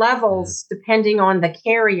lose some levels depending on the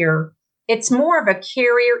carrier. It's more of a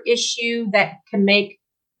carrier issue that can make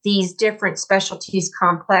these different specialties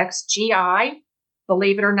complex. GI,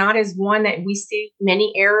 believe it or not, is one that we see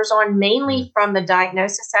many errors on, mainly from the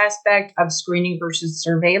diagnosis aspect of screening versus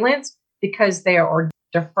surveillance, because there are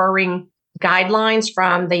differing guidelines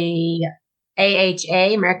from the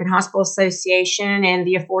AHA, American Hospital Association, and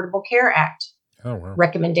the Affordable Care Act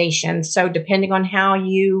recommendations. So depending on how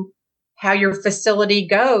your facility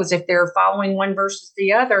goes, if they're following one versus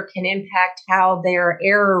the other, can impact how their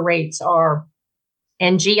error rates are.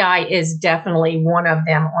 And GI is definitely one of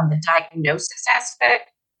them on the diagnosis aspect.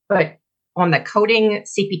 But on the coding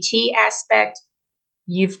CPT aspect,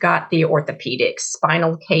 you've got the orthopedics,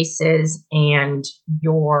 spinal cases, and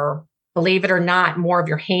believe it or not, more of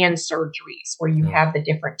your hand surgeries where you have the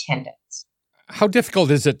different tendons. How difficult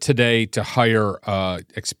is it today to hire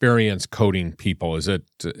experienced coding people?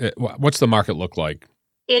 What's the market look like?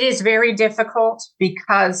 It is very difficult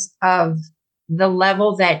because of the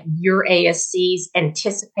level that your ASCs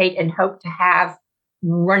anticipate and hope to have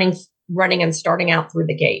running and starting out through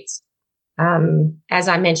the gates. As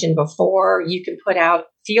I mentioned before, you can put out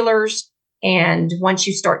feelers, and once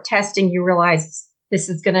you start testing, you realize this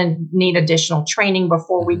is going to need additional training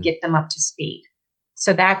before we get them up to speed.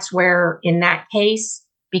 So that's where, in that case,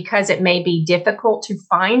 because it may be difficult to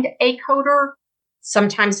find a coder,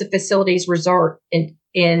 sometimes the facilities resort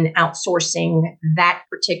in outsourcing that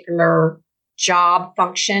particular job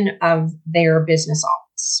function of their business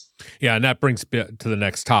office. Yeah, and that brings to the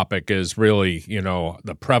next topic is really,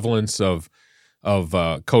 the prevalence of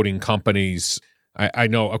coding companies. I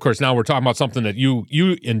know, of course, now we're talking about something that you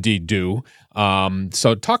indeed do.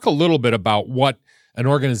 So talk a little bit about what an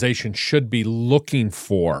organization should be looking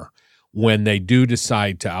for when they do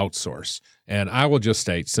decide to outsource. And I will just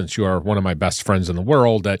state, since you are one of my best friends in the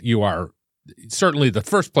world, that you are certainly the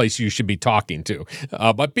first place you should be talking to.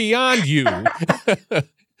 But beyond you,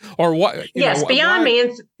 or what? Yes, beyond me,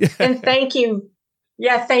 and thank you.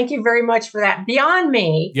 Yeah, thank you very much for that. Beyond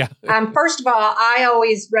me, first of all, I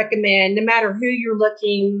always recommend, no matter who you're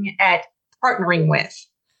looking at partnering with,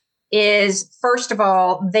 is first of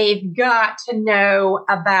all, they've got to know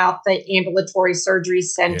about the ambulatory surgery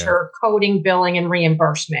center, coding, billing, and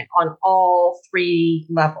reimbursement on all three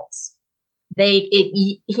levels. When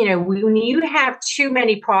you have too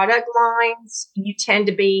many product lines, you tend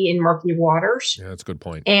to be in murky waters. Yeah, that's a good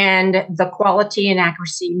point. And the quality and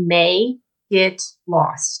accuracy may get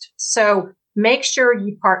lost. So make sure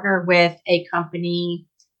you partner with a company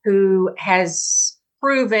who has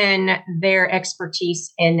proven their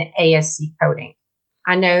expertise in ASC coding.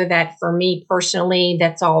 I know that for me personally,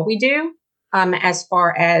 that's all we do. As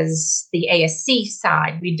far as the ASC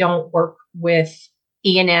side, we don't work with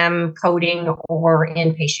E&M coding or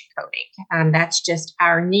inpatient coding. That's just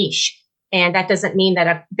our niche. And that doesn't mean that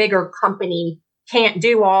a bigger company can't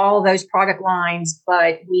do all those product lines,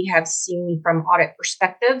 but we have seen from audit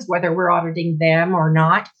perspectives, whether we're auditing them or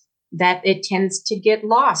not, that it tends to get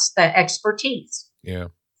lost, the expertise. Yeah.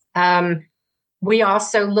 We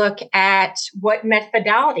also look at what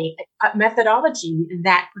methodology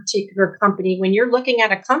that particular company, when you're looking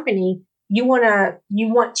at a company, you want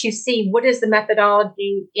to see what is the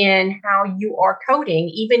methodology in how you are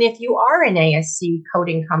coding, even if you are an ASC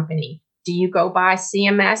coding company. Do you go by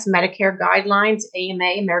CMS, Medicare guidelines,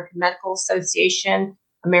 AMA, American Medical Association,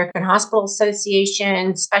 American Hospital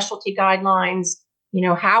Association, specialty guidelines?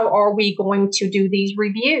 How are we going to do these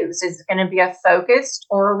reviews? Is it going to be a focused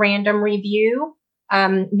or a random review?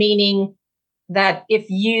 Meaning that if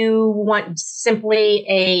you want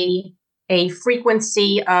simply a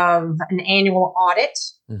frequency of an annual audit,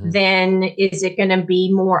 then is it going to be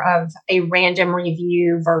more of a random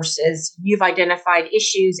review versus you've identified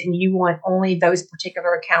issues and you want only those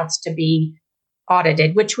particular accounts to be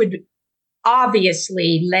audited, which would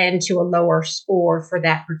obviously lend to a lower score for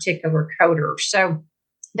that particular coder. So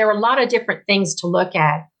there are a lot of different things to look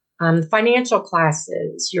at. Financial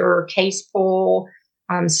classes, your case pool,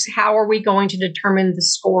 how are we going to determine the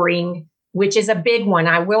scoring, which is a big one.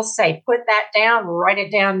 I will say, put that down, write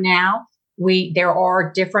it down now. There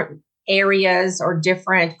are different areas or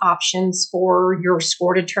different options for your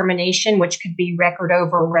score determination, which could be record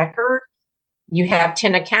over record. You have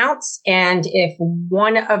 10 accounts, and if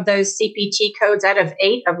one of those CPT codes out of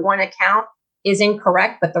 8 of one account is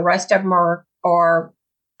incorrect, but the rest of them are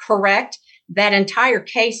correct, that entire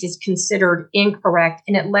case is considered incorrect,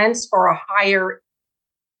 and it lends for a higher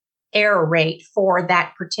error rate for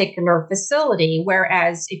that particular facility.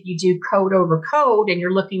 Whereas if you do code over code and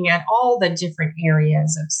you're looking at all the different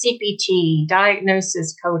areas of CPT,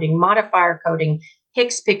 diagnosis coding, modifier coding,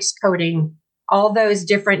 HCPCS coding, all those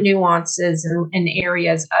different nuances and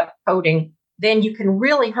areas of coding, then you can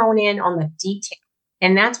really hone in on the detail.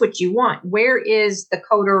 And that's what you want. Where is the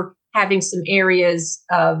coder having some areas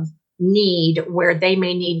of need where they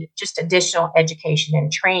may need just additional education and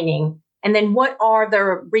training? And then what are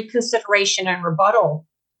the reconsideration and rebuttal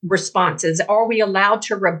responses? Are we allowed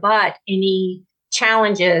to rebut any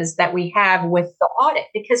challenges that we have with the audit?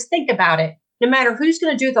 Because think about it, no matter who's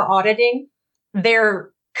going to do the auditing,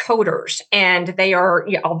 they're coders, and they are,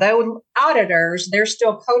 although auditors, they're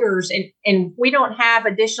still coders. And we don't have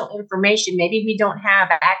additional information. Maybe we don't have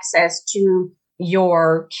access to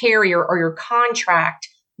your carrier or your contract.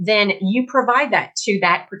 Then you provide that to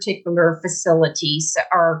that particular facility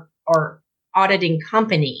or auditing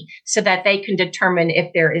company so that they can determine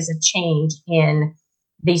if there is a change in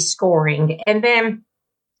the scoring. And then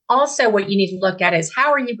also what you need to look at is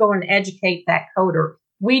how are you going to educate that coder?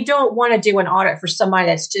 We don't want to do an audit for somebody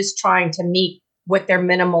that's just trying to meet what their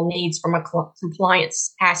minimal needs from a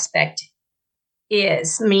compliance aspect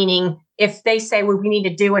is. Meaning, if they say, well, we need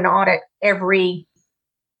to do an audit every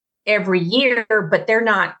year, but they're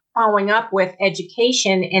not following up with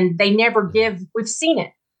education and they never give, we've seen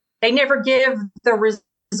it, they never give the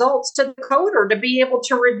results to the coder to be able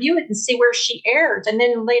to review it and see where she erred. And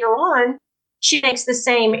then later on, she makes the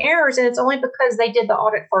same errors, and it's only because they did the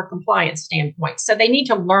audit for a compliance standpoint. So they need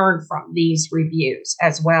to learn from these reviews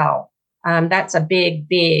as well. That's a big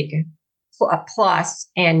plus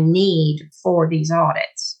and need for these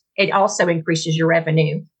audits. It also increases your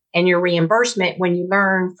revenue and your reimbursement when you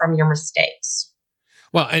learn from your mistakes.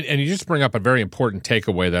 Well, and you just bring up a very important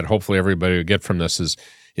takeaway that hopefully everybody will get from this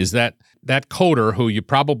is that coder who you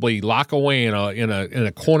probably lock away in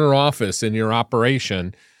a corner office in your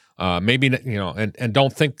operation, maybe, and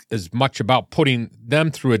don't think as much about putting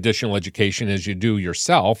them through additional education as you do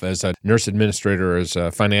yourself as a nurse administrator, as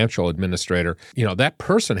a financial administrator. That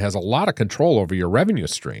person has a lot of control over your revenue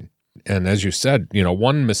stream. And as you said,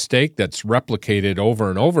 one mistake that's replicated over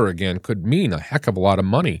and over again could mean a heck of a lot of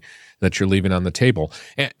money that you're leaving on the table.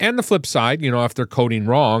 And the flip side, if they're coding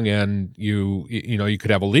wrong and you could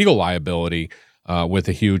have a legal liability with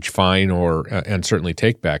a huge fine and certainly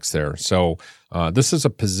takebacks there. So this is a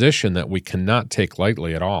position that we cannot take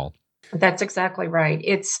lightly at all. That's exactly right.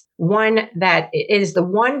 It's one that is the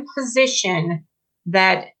one position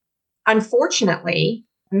that, unfortunately,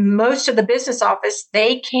 most of the business office,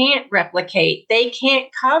 they can't replicate. They can't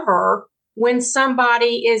cover when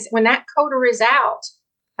that coder is out.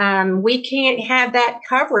 We can't have that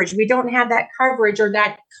coverage. We don't have that coverage or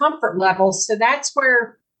that comfort level. So that's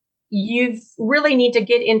where you really need to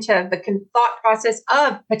get into the thought process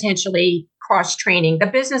of potentially cross-training. The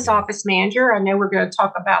business office manager, I know we're going to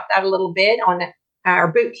talk about that a little bit on our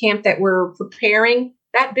boot camp that we're preparing.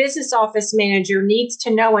 That business office manager needs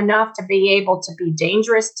to know enough to be able to be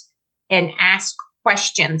dangerous and ask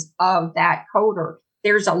questions of that coder.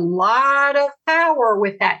 There's a lot of power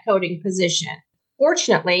with that coding position.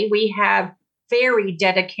 Fortunately, we have very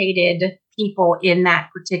dedicated people in that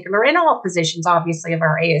particular, in all positions, obviously, of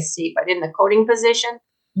our ASC, but in the coding position,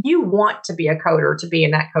 you want to be a coder to be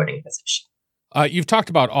in that coding position. You've talked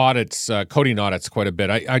about audits, coding audits quite a bit.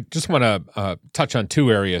 I just want to touch on two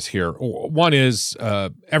areas here. One is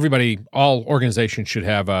all organizations should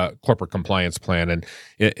have a corporate compliance plan. And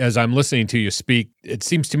as I'm listening to you speak, it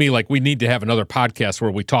seems to me like we need to have another podcast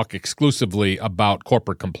where we talk exclusively about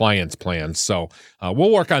corporate compliance plans. So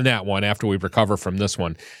we'll work on that one after we recover from this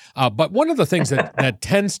one. But one of the things that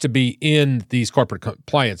tends to be in these corporate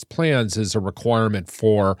compliance plans is a requirement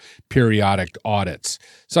for periodic audits.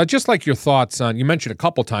 So I'd just like your thoughts on, you mentioned a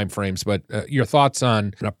couple timeframes, but your thoughts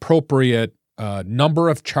on an appropriate number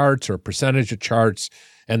of charts or percentage of charts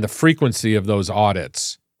and the frequency of those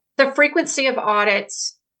audits. The frequency of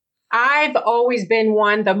audits, I've always been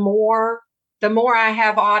one, the more I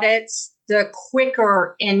have audits, the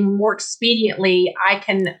quicker and more expediently I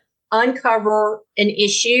can uncover an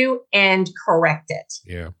issue and correct it.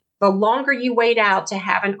 Yeah. The longer you wait out to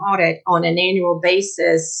have an audit on an annual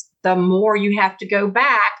basis, the more you have to go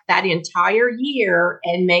back that entire year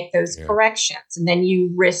and make those corrections. And then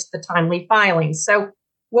you risk the timely filing. So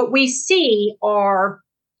what we see are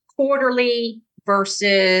quarterly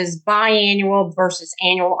versus biannual versus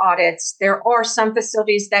annual audits. There are some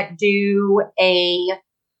facilities that do a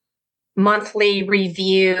monthly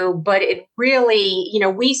review, but it really,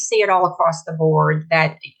 we see it all across the board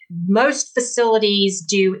that most facilities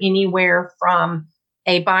do anywhere from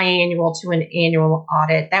a biannual to an annual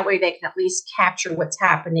audit. That way they can at least capture what's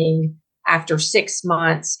happening after 6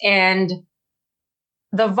 months. And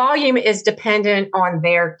the volume is dependent on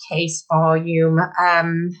their case volume.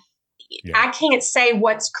 I can't say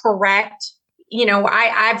what's correct.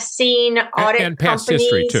 I've seen audit and past companies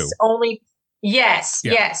history too. Only. Yes.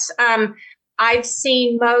 I've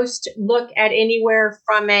seen most look at anywhere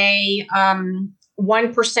from a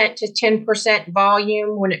 1% to 10%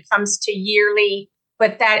 volume when it comes to yearly,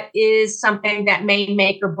 but that is something that may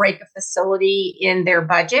make or break a facility in their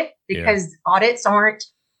budget because audits aren't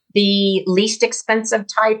the least expensive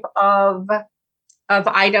type of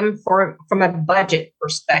item from a budget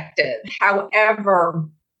perspective. However,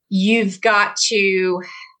 you've got to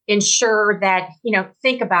ensure that,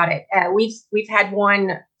 think about it. We've had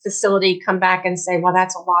one facility come back and say, well,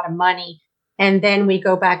 that's a lot of money. And then we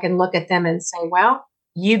go back and look at them and say, well,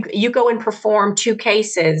 you go and perform 2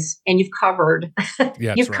 cases and you've covered,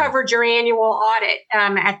 covered your annual audit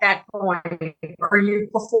at that point, or you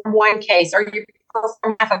perform 1 case or you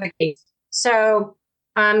perform half of a case. So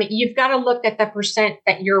You've got to look at the percent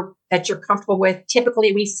that you're comfortable with.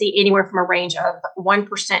 Typically, we see anywhere from a range of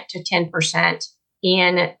 1% to 10%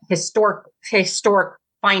 in historic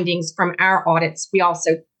findings from our audits. We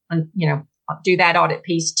also, do that audit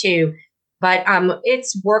piece too. But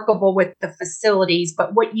it's workable with the facilities.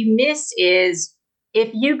 But what you miss is if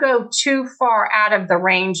you go too far out of the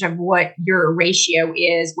range of what your ratio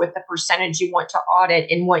is with the percentage you want to audit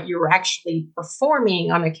and what you're actually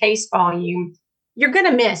performing on a case volume, you're going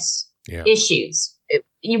to miss issues.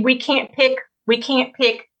 We can't pick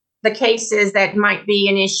the cases that might be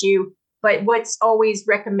an issue, but what's always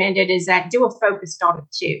recommended is that do a focused audit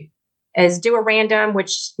too, as do a random,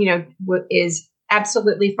 which is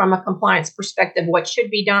absolutely from a compliance perspective what should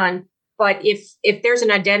be done. But if there's an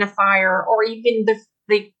identifier or even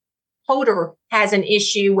the coder has an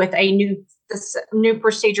issue with a new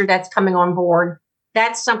procedure that's coming on board,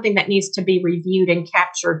 that's something that needs to be reviewed and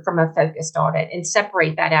captured from a focused audit and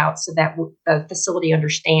separate that out so that the facility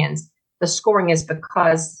understands the scoring is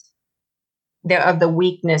because of the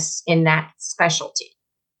weakness in that specialty.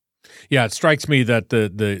 Yeah, it strikes me that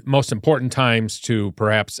the most important times to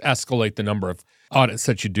perhaps escalate the number of audits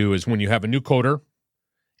that you do is when you have a new coder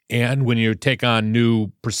and when you take on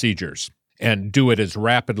new procedures, and do it as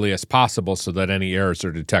rapidly as possible so that any errors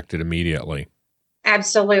are detected immediately.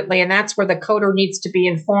 Absolutely. And that's where the coder needs to be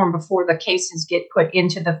informed before the cases get put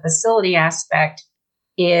into the facility aspect,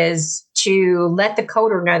 is to let the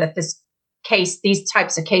coder know that these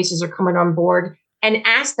types of cases are coming on board, and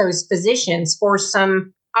ask those physicians for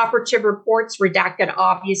some operative reports, redacted,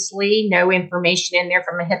 obviously, no information in there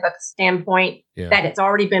from a HIPAA standpoint, that it's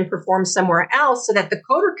already been performed somewhere else, so that the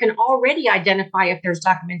coder can already identify if there's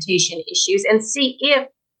documentation issues and see if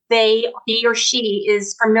he or she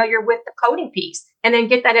is familiar with the coding piece, and then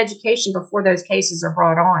get that education before those cases are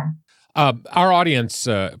brought on. Our audience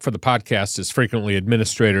for the podcast is frequently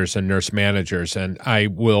administrators and nurse managers, and I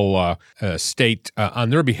will state on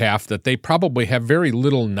their behalf that they probably have very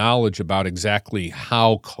little knowledge about exactly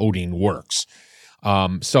how coding works.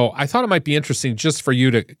 So I thought it might be interesting just for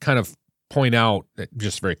you to kind of point out,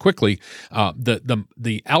 just very quickly,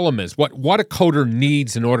 the elements, what a coder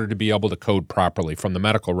needs in order to be able to code properly from the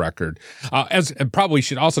medical record, and probably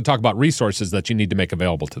should also talk about resources that you need to make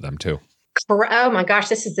available to them too. Oh my gosh,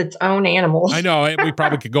 this is its own animal. I know. We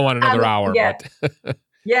probably could go on another hour. Yeah. But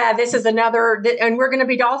Yeah, this is another, and we're going to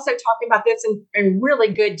be also talking about this in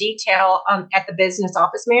really good detail at the Business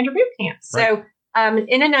Office Manager Bootcamp. So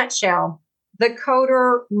in a nutshell, the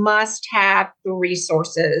coder must have the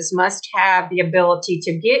resources, must have the ability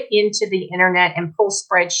to get into the internet and pull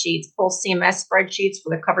CMS spreadsheets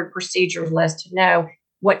for the covered procedures list to know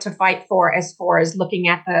what to fight for as far as looking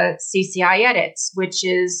at the CCI edits, which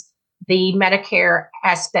is the Medicare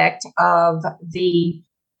aspect of the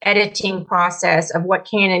editing process of what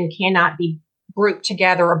can and cannot be grouped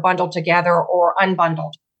together or bundled together or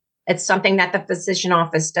unbundled. It's something that the physician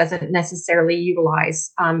office doesn't necessarily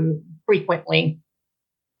utilize frequently.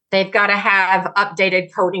 They've got to have updated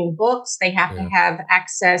coding books. They have to have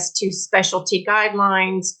access to specialty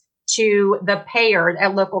guidelines, to the payer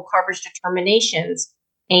at local coverage determinations,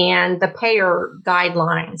 and the payer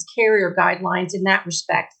guidelines, carrier guidelines in that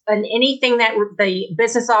respect. And anything that the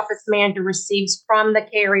business office manager receives from the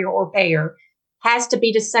carrier or payer has to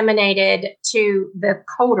be disseminated to the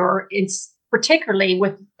coder, particularly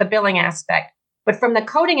with the billing aspect. But from the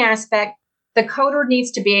coding aspect, the coder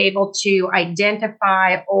needs to be able to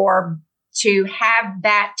identify or to have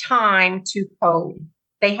that time to code.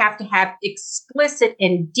 They have to have explicit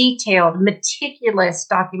and detailed, meticulous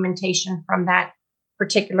documentation from that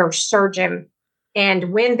particular surgeon.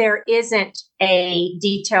 And when there isn't a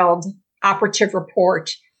detailed operative report,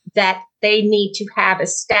 that they need to have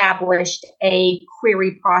established a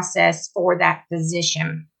query process for that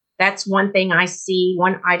physician. That's one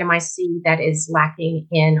item I see that is lacking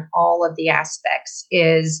in all of the aspects,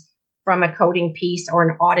 is from a coding piece or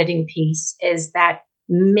an auditing piece, is that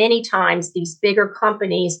many times these bigger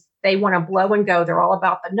companies, they want to blow and go. They're all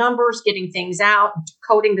about the numbers, getting things out,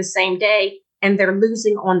 coding the same day, and they're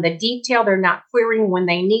losing on the detail. They're not querying when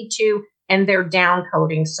they need to, and they're down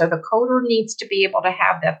coding. So the coder needs to be able to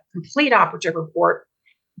have the complete operative report,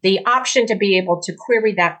 the option to be able to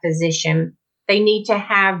query that physician. They need to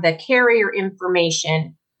have the carrier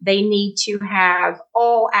information. They need to have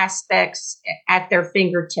all aspects at their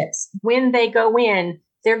fingertips. When they go in,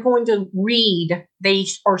 they're going to read, they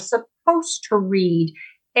are supposed to read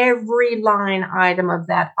every line item of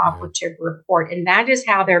that operative report. And that is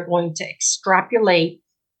how they're going to extrapolate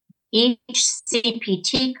each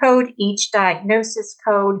CPT code, each diagnosis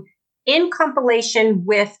code, in compilation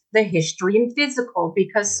with the history and physical,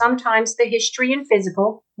 because sometimes the history and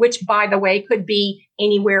physical, which by the way could be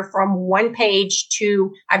anywhere from 1 page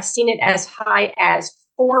to, I've seen it as high as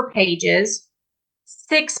 4 pages,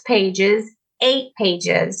 6 pages, 8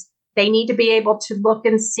 pages. They need to be able to look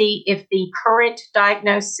and see if the current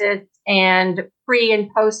diagnosis and pre and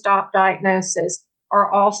post-op diagnosis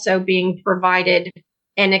are also being provided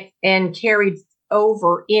and carried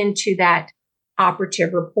over into that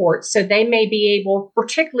operative report. So they may be able,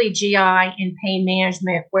 particularly GI and pain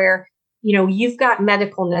management, where, you've got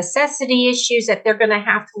medical necessity issues that they're going to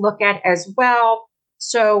have to look at as well.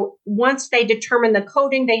 So once they determine the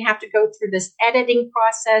coding, they have to go through this editing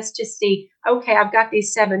process to see, okay, I've got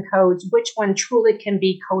these 7 codes, which one truly can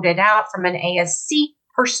be coded out from an ASC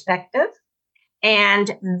perspective.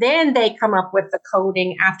 And then they come up with the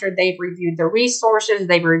coding after they've reviewed the resources,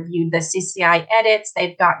 they've reviewed the CCI edits,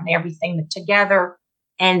 they've gotten everything together.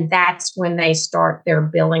 And that's when they start their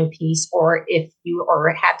billing piece. Or if you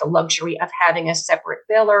have the luxury of having a separate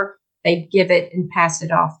biller, they give it and pass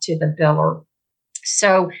it off to the biller.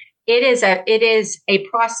 So it is a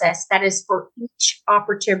process that is for each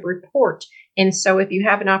operative report. And so if you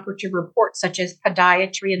have an operative report, such as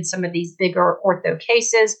podiatry and some of these bigger ortho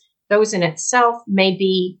cases, those in itself may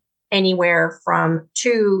be anywhere from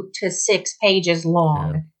 2 to 6 pages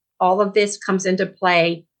long. Yeah. All of this comes into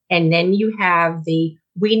play. And then you have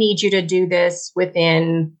we need you to do this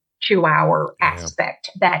within 2-hour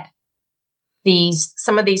aspect that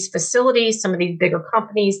some of these facilities, some of these bigger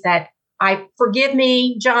companies that forgive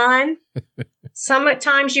me, John,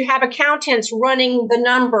 sometimes you have accountants running the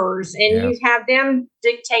numbers and you have them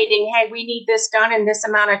dictating, hey, we need this done in this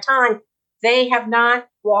amount of time. They have not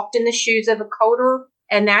walked in the shoes of a coder.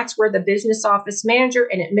 And that's where the business office manager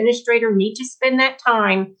and administrator need to spend that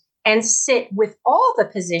time and sit with all the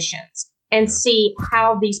positions and see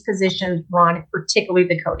how these positions run, particularly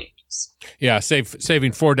the coding piece. Yeah,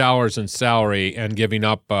 saving $4 in salary and giving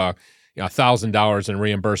up $1,000 in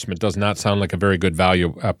reimbursement does not sound like a very good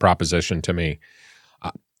value proposition to me.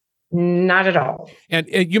 Not at all. And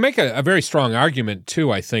you make a very strong argument,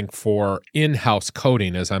 too, I think, for in-house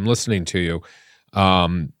coding as I'm listening to you.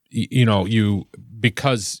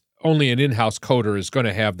 Because only an in-house coder is going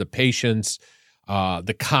to have the patients,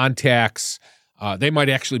 the contacts. They might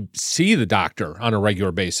actually see the doctor on a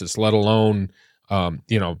regular basis, let alone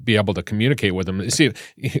be able to communicate with them. See,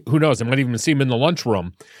 who knows? They might even see him in the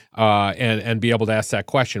lunchroom and be able to ask that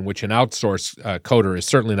question, which an outsourced coder is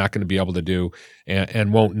certainly not going to be able to do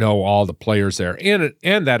and won't know all the players there. And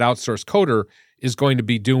that outsourced coder is going to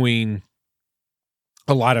be doing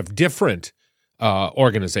a lot of different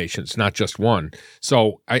organizations, not just one.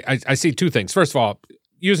 So I see 2 things. First of all,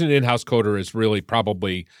 using an in-house coder is really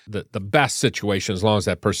probably the best situation as long as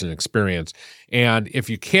that person is experienced. And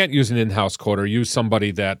if you can't use an in-house coder, use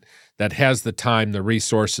somebody that has the time, the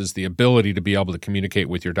resources, the ability to be able to communicate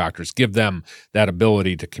with your doctors. Give them that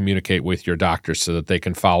ability to communicate with your doctors so that they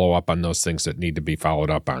can follow up on those things that need to be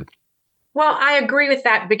followed up on. Well, I agree with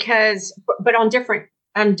that but on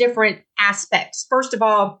different aspects. First of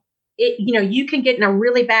all, you can get in a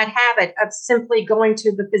really bad habit of simply going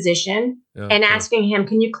to the physician and asking him,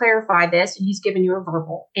 can you clarify this? And he's giving you a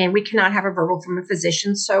verbal, and we cannot have a verbal from a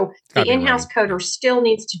physician. So the in-house coder still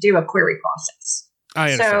needs to do a query process.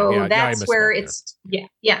 I understand. So that's where it's,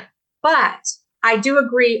 But I do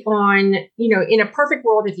agree on, in a perfect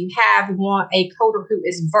world, if you want a coder who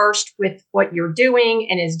is versed with what you're doing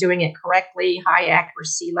and is doing it correctly, high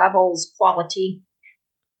accuracy levels, quality,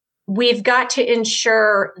 we've got to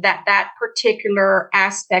ensure that particular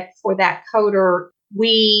aspect for that coder,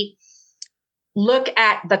 we look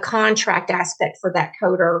at the contract aspect for that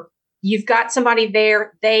coder. You've got somebody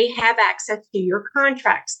there, they have access to your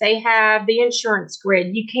contracts. They have the insurance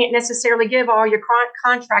grid. You can't necessarily give all your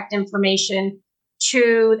contract information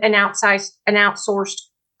to an outsourced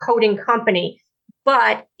coding company.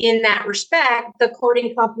 But in that respect, the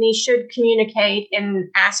coding company should communicate and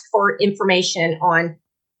ask for information on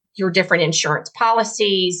your different insurance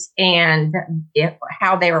policies and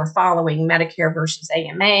how they are following Medicare versus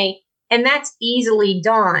AMA. And that's easily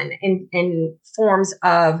done in forms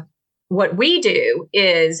of what we do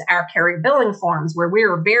is our carrier billing forms, where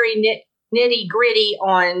we're very nitty gritty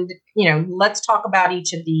on, let's talk about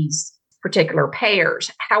each of these particular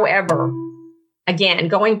payers. However, again,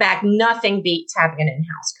 going back, nothing beats having an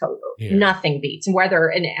in-house coder. Yeah. Nothing beats. And whether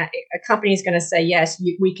a company is going to say, yes,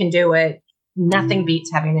 we can do it, nothing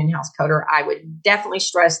beats having an in-house coder. I would definitely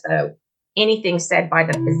stress, though, anything said by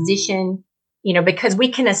the physician, because we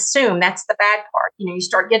can assume that's the bad part. You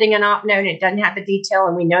start getting an op note and it doesn't have the detail,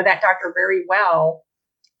 and we know that doctor very well.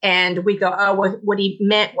 and we go, oh, what he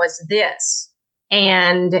meant was this.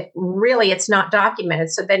 And really, it's not documented.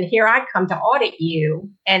 So then here I come to audit you,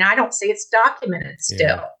 and I don't see it's documented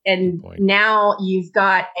still. Yeah, and now you've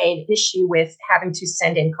got an issue with having to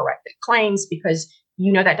send in corrected claims because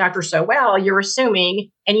you know that doctor so well, you're assuming,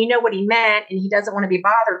 and you know what he meant, and he doesn't want to be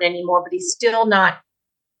bothered anymore, but he's still not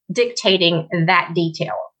dictating that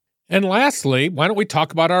detail. And lastly, why don't we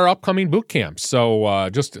talk about our upcoming boot camps? So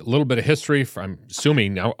just a little bit of history. I'm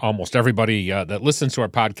assuming almost everybody that listens to our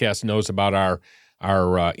podcast knows about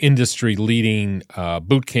our industry-leading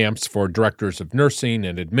boot camps for directors of nursing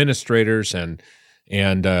and administrators. And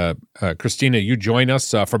Cristina, you join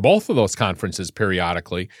us for both of those conferences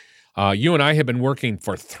periodically. You and I have been working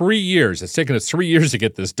for 3 years. It's taken us 3 years to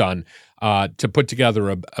get this done, to put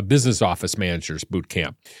together a business office manager's boot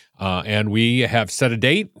camp. And we have set a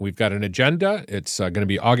date. We've got an agenda. It's going to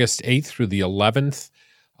be August 8th through the 11th,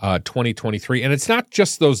 2023. And it's not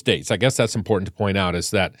just those dates. I guess that's important to point out,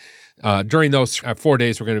 is that during those 4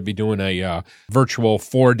 days, we're going to be doing a virtual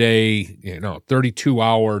 4-day,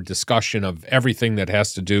 32-hour discussion of everything that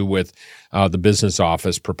has to do with the business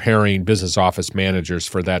office, preparing business office managers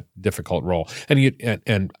for that difficult role,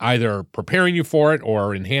 and either preparing you for it,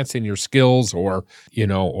 or enhancing your skills, or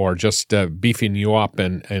just beefing you up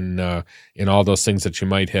and all those things that you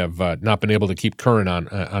might have not been able to keep current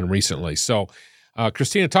on recently. So,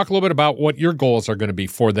 Cristina, talk a little bit about what your goals are going to be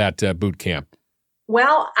for that boot camp.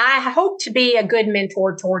 Well, I hope to be a good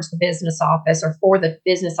mentor towards the business office, or for the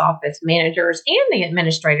business office managers and the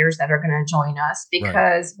administrators that are going to join us,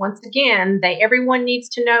 because once again, everyone needs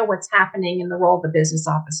to know what's happening in the role of the business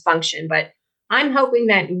office function. But I'm hoping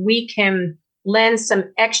that we can lend some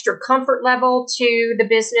extra comfort level to the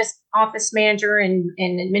business office manager and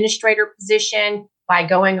administrator position by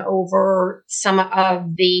going over some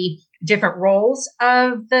of the different roles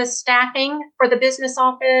of the staffing for the business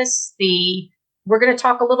office. We're going to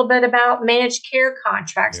talk a little bit about managed care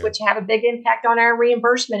contracts, which have a big impact on our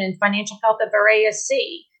reimbursement and financial health of our ASC,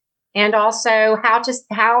 and also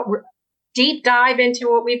how deep dive into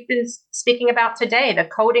what we've been speaking about today, the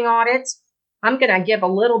coding audits. I'm going to give a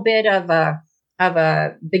little bit of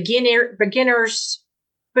a beginner's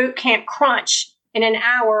boot camp crunch in an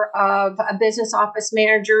hour of a business office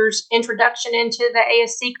manager's introduction into the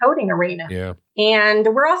ASC coding arena. Yeah. And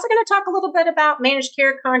we're also going to talk a little bit about managed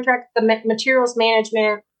care contracts, the materials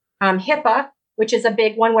management, HIPAA, which is a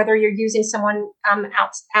big one, whether you're using someone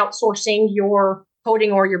outsourcing your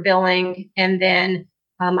coding or your billing. And then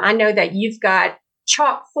I know that you've got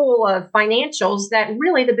chock full of financials that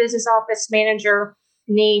really the business office manager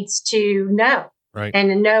needs to know,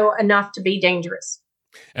 and know enough to be dangerous.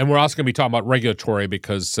 And we're also going to be talking about regulatory,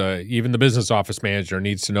 because even the business office manager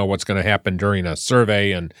needs to know what's going to happen during a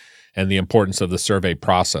survey, and the importance of the survey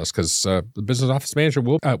process, because the business office manager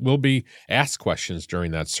will be asked questions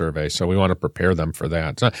during that survey. So we want to prepare them for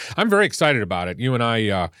that. So I'm very excited about it. You and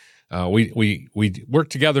I, we work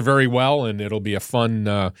together very well, and it'll be a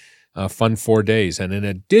fun 4 days. And in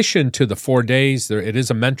addition to the 4 days, it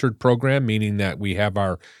is a mentored program, meaning that we have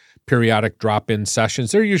our periodic drop-in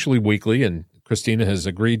sessions. They're usually weekly, and Cristina has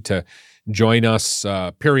agreed to join us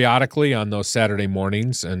periodically on those Saturday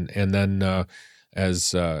mornings, and then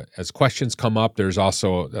as questions come up, there's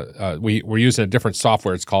also we're using a different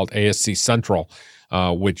software. It's called ASC Central,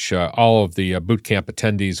 which all of the boot camp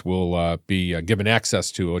attendees will be given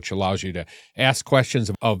access to, which allows you to ask questions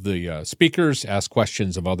of the speakers, ask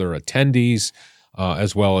questions of other attendees,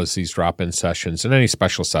 as well as these drop-in sessions and any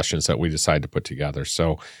special sessions that we decide to put together.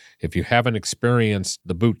 So if you haven't experienced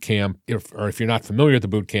the boot camp, or if you're not familiar with the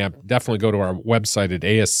boot camp, definitely go to our website at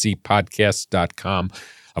ascpodcast.com.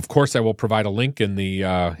 Of course, I will provide a link in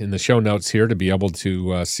the show notes here to be able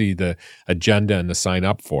to see the agenda and to sign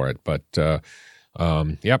up for it. But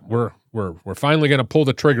we're finally going to pull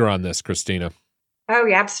the trigger on this, Cristina. Oh,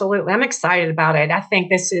 yeah, absolutely. I'm excited about it. I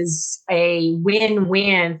think this is a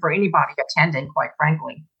win-win for anybody attending, quite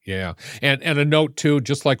frankly. Yeah. And a note, too,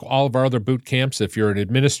 just like all of our other boot camps, if you're an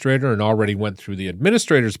administrator and already went through the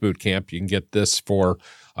administrator's boot camp, you can get this for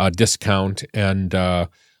a discount. And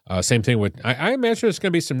same thing with, I imagine there's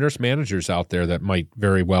going to be some nurse managers out there that might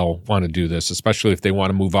very well want to do this, especially if they want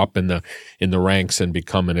to move up in the ranks and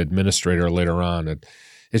become an administrator later on.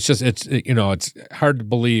 It's hard to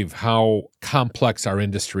believe how complex our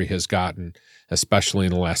industry has gotten, especially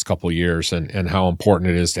in the last couple of years, and how important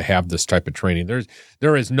it is to have this type of training.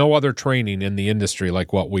 There is no other training in the industry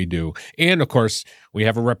like what we do. And of course, we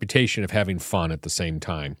have a reputation of having fun at the same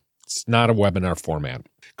time. It's not a webinar format.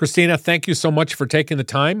 Cristina, thank you so much for taking the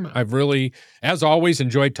time. I've really, as always,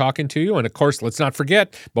 enjoyed talking to you. And of course, let's not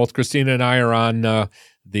forget, both Cristina and I are on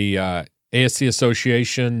the ASC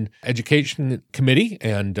Association Education Committee,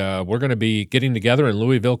 and we're going to be getting together in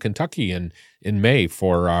Louisville, Kentucky in May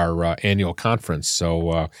for our annual conference.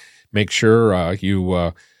 So make sure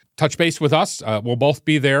you touch base with us. We'll both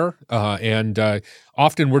be there, and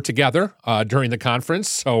often we're together during the conference.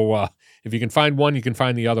 So if you can find one, you can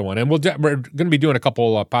find the other one. And we're going to be doing a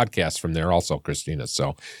couple podcasts from there also, Cristina.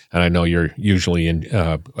 So, and I know you're usually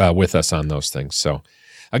with us on those things. So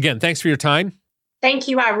again, thanks for your time. Thank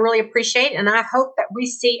you. I really appreciate it. And I hope that we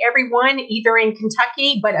see everyone either in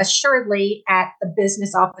Kentucky, but assuredly at the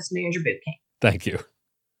Business Office Manager Bootcamp. Thank you.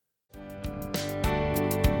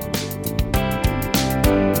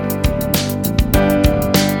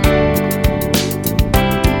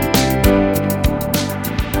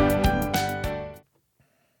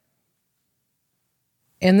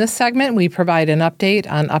 In this segment, we provide an update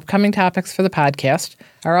on upcoming topics for the podcast,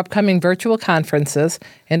 our upcoming virtual conferences,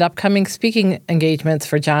 and upcoming speaking engagements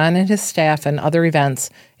for John and his staff and other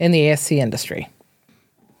events in the ASC industry.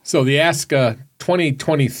 So the Ask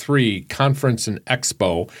 2023 Conference and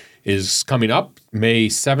Expo is coming up May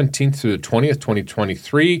 17th through the 20th,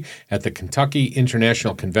 2023 at the Kentucky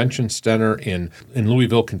International Convention Center in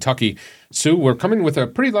Louisville, Kentucky. Sue, we're coming with a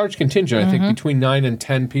pretty large contingent, I think between 9 and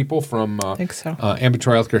 10 people from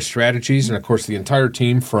Ambulatory Healthcare Strategies, and of course the entire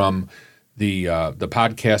team from the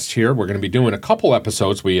podcast here. We're going to be doing a couple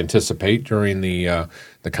episodes we anticipate during the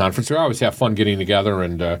conference. We always have fun getting together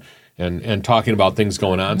and talking about things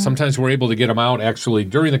going on. Sometimes we're able to get them out actually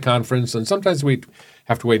during the conference, and sometimes we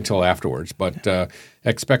have to wait until afterwards. But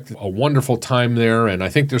expect a wonderful time there, and I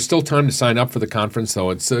think there's still time to sign up for the conference, though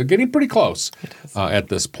it's getting pretty close at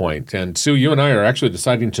this point. And Sue, you and I are actually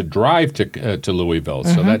deciding to drive to Louisville,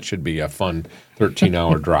 so that should be a fun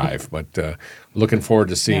 13-hour drive. But looking forward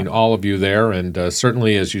to seeing all of you there, and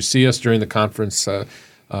certainly as you see us during the conference,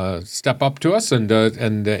 step up to us and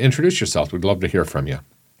introduce yourself. We'd love to hear from you.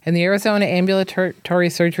 And the Arizona Ambulatory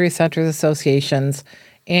Surgery Centers Association's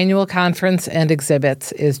annual conference and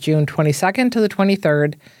exhibits is June 22nd to the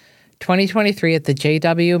 23rd, 2023 at the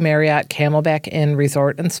JW Marriott Camelback Inn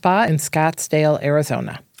Resort and Spa in Scottsdale,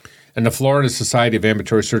 Arizona. And the Florida Society of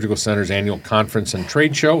Ambulatory Surgical Centers annual conference and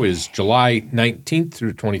trade show is July 19th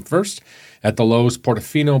through 21st at the Lowe's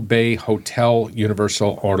Portofino Bay Hotel,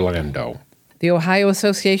 Universal Orlando. The Ohio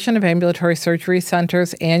Association of Ambulatory Surgery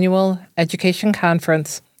Centers annual education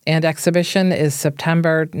conference and exhibition is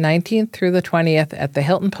September 19th through the 20th at the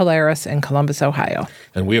Hilton Polaris in Columbus, Ohio.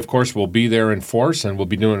 And we, of course, will be there in force, and we'll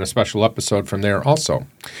be doing a special episode from there also.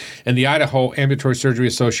 And the Idaho Ambulatory Surgery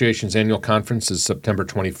Association's annual conference is September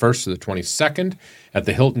 21st to the 22nd at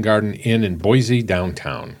the Hilton Garden Inn in Boise,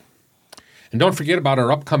 downtown. And don't forget about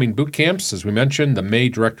our upcoming boot camps. As we mentioned, the May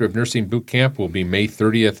Director of Nursing Boot Camp will be May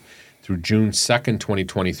 30th through June 2nd,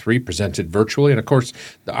 2023, presented virtually. And, of course,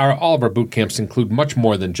 all of our boot camps include much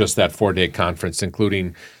more than just that 4-day conference,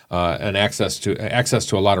 including access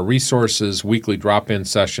to a lot of resources, weekly drop-in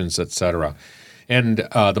sessions, etc. And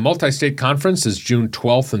the multi-state conference is June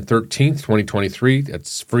 12th and 13th, 2023.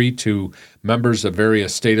 It's free to members of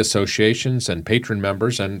various state associations and patron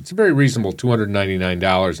members, and it's a very reasonable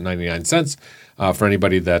 $299.99 for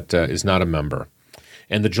anybody that is not a member.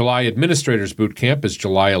 And the July Administrators Boot Camp is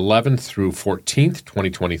July 11th through 14th,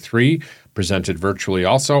 2023, presented virtually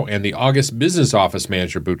also. And the August Business Office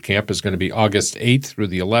Manager Boot Camp is going to be August 8th through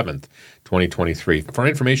the 11th, 2023. For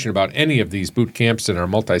information about any of these boot camps in our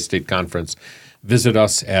multi-state conference, visit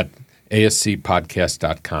us at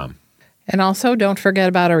ascpodcast.com. And also, don't forget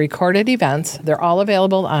about our recorded events. They're all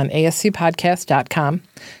available on ascpodcast.com.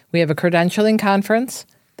 We have a credentialing conference,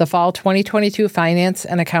 the Fall 2022 Finance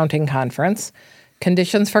and Accounting Conference,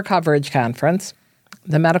 Conditions for Coverage Conference,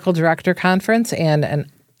 the Medical Director Conference, and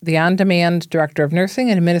the On-Demand Director of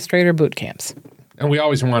Nursing and Administrator Boot Camps. And we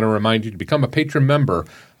always want to remind you to become a patron member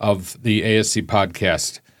of the ASC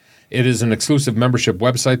Podcast. It is an exclusive membership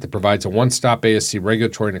website that provides a one-stop ASC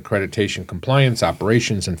regulatory and accreditation compliance,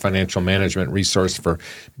 operations, and financial management resource for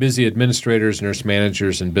busy administrators, nurse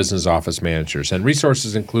managers, and business office managers. And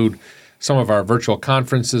resources include some of our virtual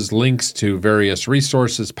conferences, links to various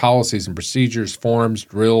resources, policies and procedures, forms,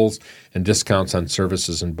 drills, and discounts on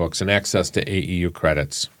services and books, and access to AEU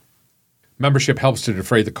credits. Membership helps to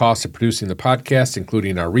defray the cost of producing the podcast,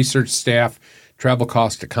 including our research staff, travel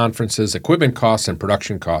costs to conferences, equipment costs, and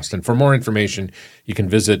production costs. And for more information, you can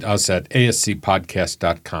visit us at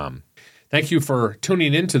ascpodcast.com. Thank you for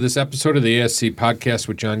tuning in to this episode of the ASC Podcast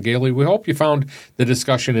with John Gailey. We hope you found the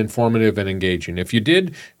discussion informative and engaging. If you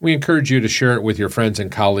did, we encourage you to share it with your friends and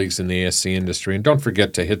colleagues in the ASC industry. And don't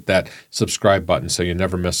forget to hit that subscribe button so you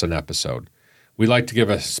never miss an episode. We'd like to give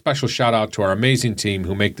a special shout out to our amazing team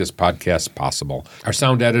who make this podcast possible. Our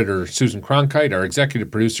sound editor, Susan Cronkite, our executive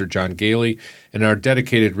producer, John Gailey, and our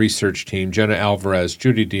dedicated research team, Jenna Alvarez,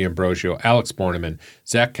 Judy D'Ambrosio, Alex Borneman,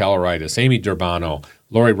 Zach Caloritis, Amy Durbano,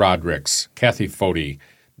 Lori Rodricks, Kathy Foti,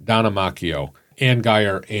 Donna Macchio, Ann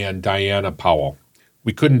Geyer, and Diana Powell.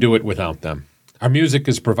 We couldn't do it without them. Our music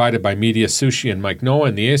is provided by Media Sushi and Mike Noah,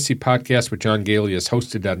 and the ASC Podcast with John Gailey is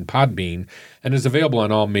hosted on Podbean and is available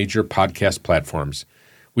on all major podcast platforms.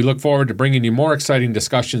 We look forward to bringing you more exciting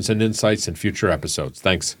discussions and insights in future episodes.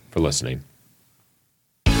 Thanks for listening.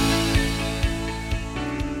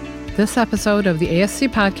 This episode of the ASC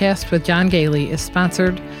Podcast with John Gailey is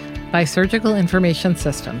sponsored by Surgical Information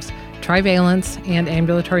Systems, Trivalence, and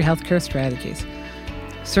Ambulatory Healthcare Strategies.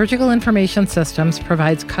 Surgical Information Systems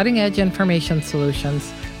provides cutting-edge information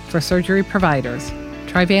solutions for surgery providers.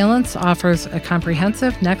 Trivalence offers a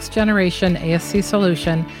comprehensive next-generation ASC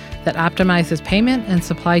solution that optimizes payment and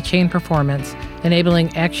supply chain performance,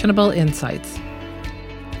 enabling actionable insights.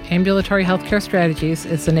 Ambulatory Healthcare Strategies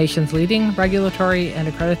is the nation's leading regulatory and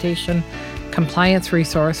accreditation compliance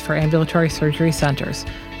resource for ambulatory surgery centers.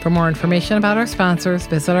 For more information about our sponsors,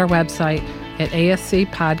 visit our website at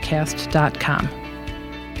ascpodcast.com.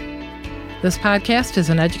 This podcast is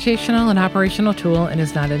an educational and operational tool and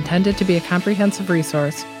is not intended to be a comprehensive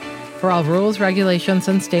resource for all rules, regulations,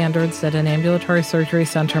 and standards that an ambulatory surgery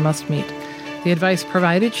center must meet. The advice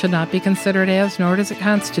provided should not be considered as, nor does it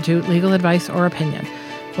constitute, legal advice or opinion.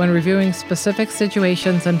 When reviewing specific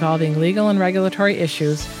situations involving legal and regulatory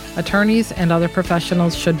issues, attorneys and other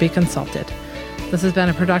professionals should be consulted. This has been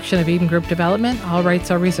a production of Eden Group Development. All rights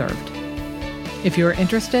are reserved. If you are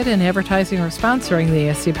interested in advertising or sponsoring the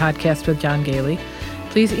ASC Podcast with John Gailey,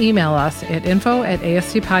 please email us at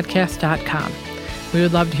info@ascpodcast.com. We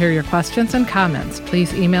would love to hear your questions and comments.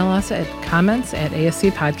 Please email us at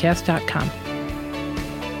comments@ascpodcast.com.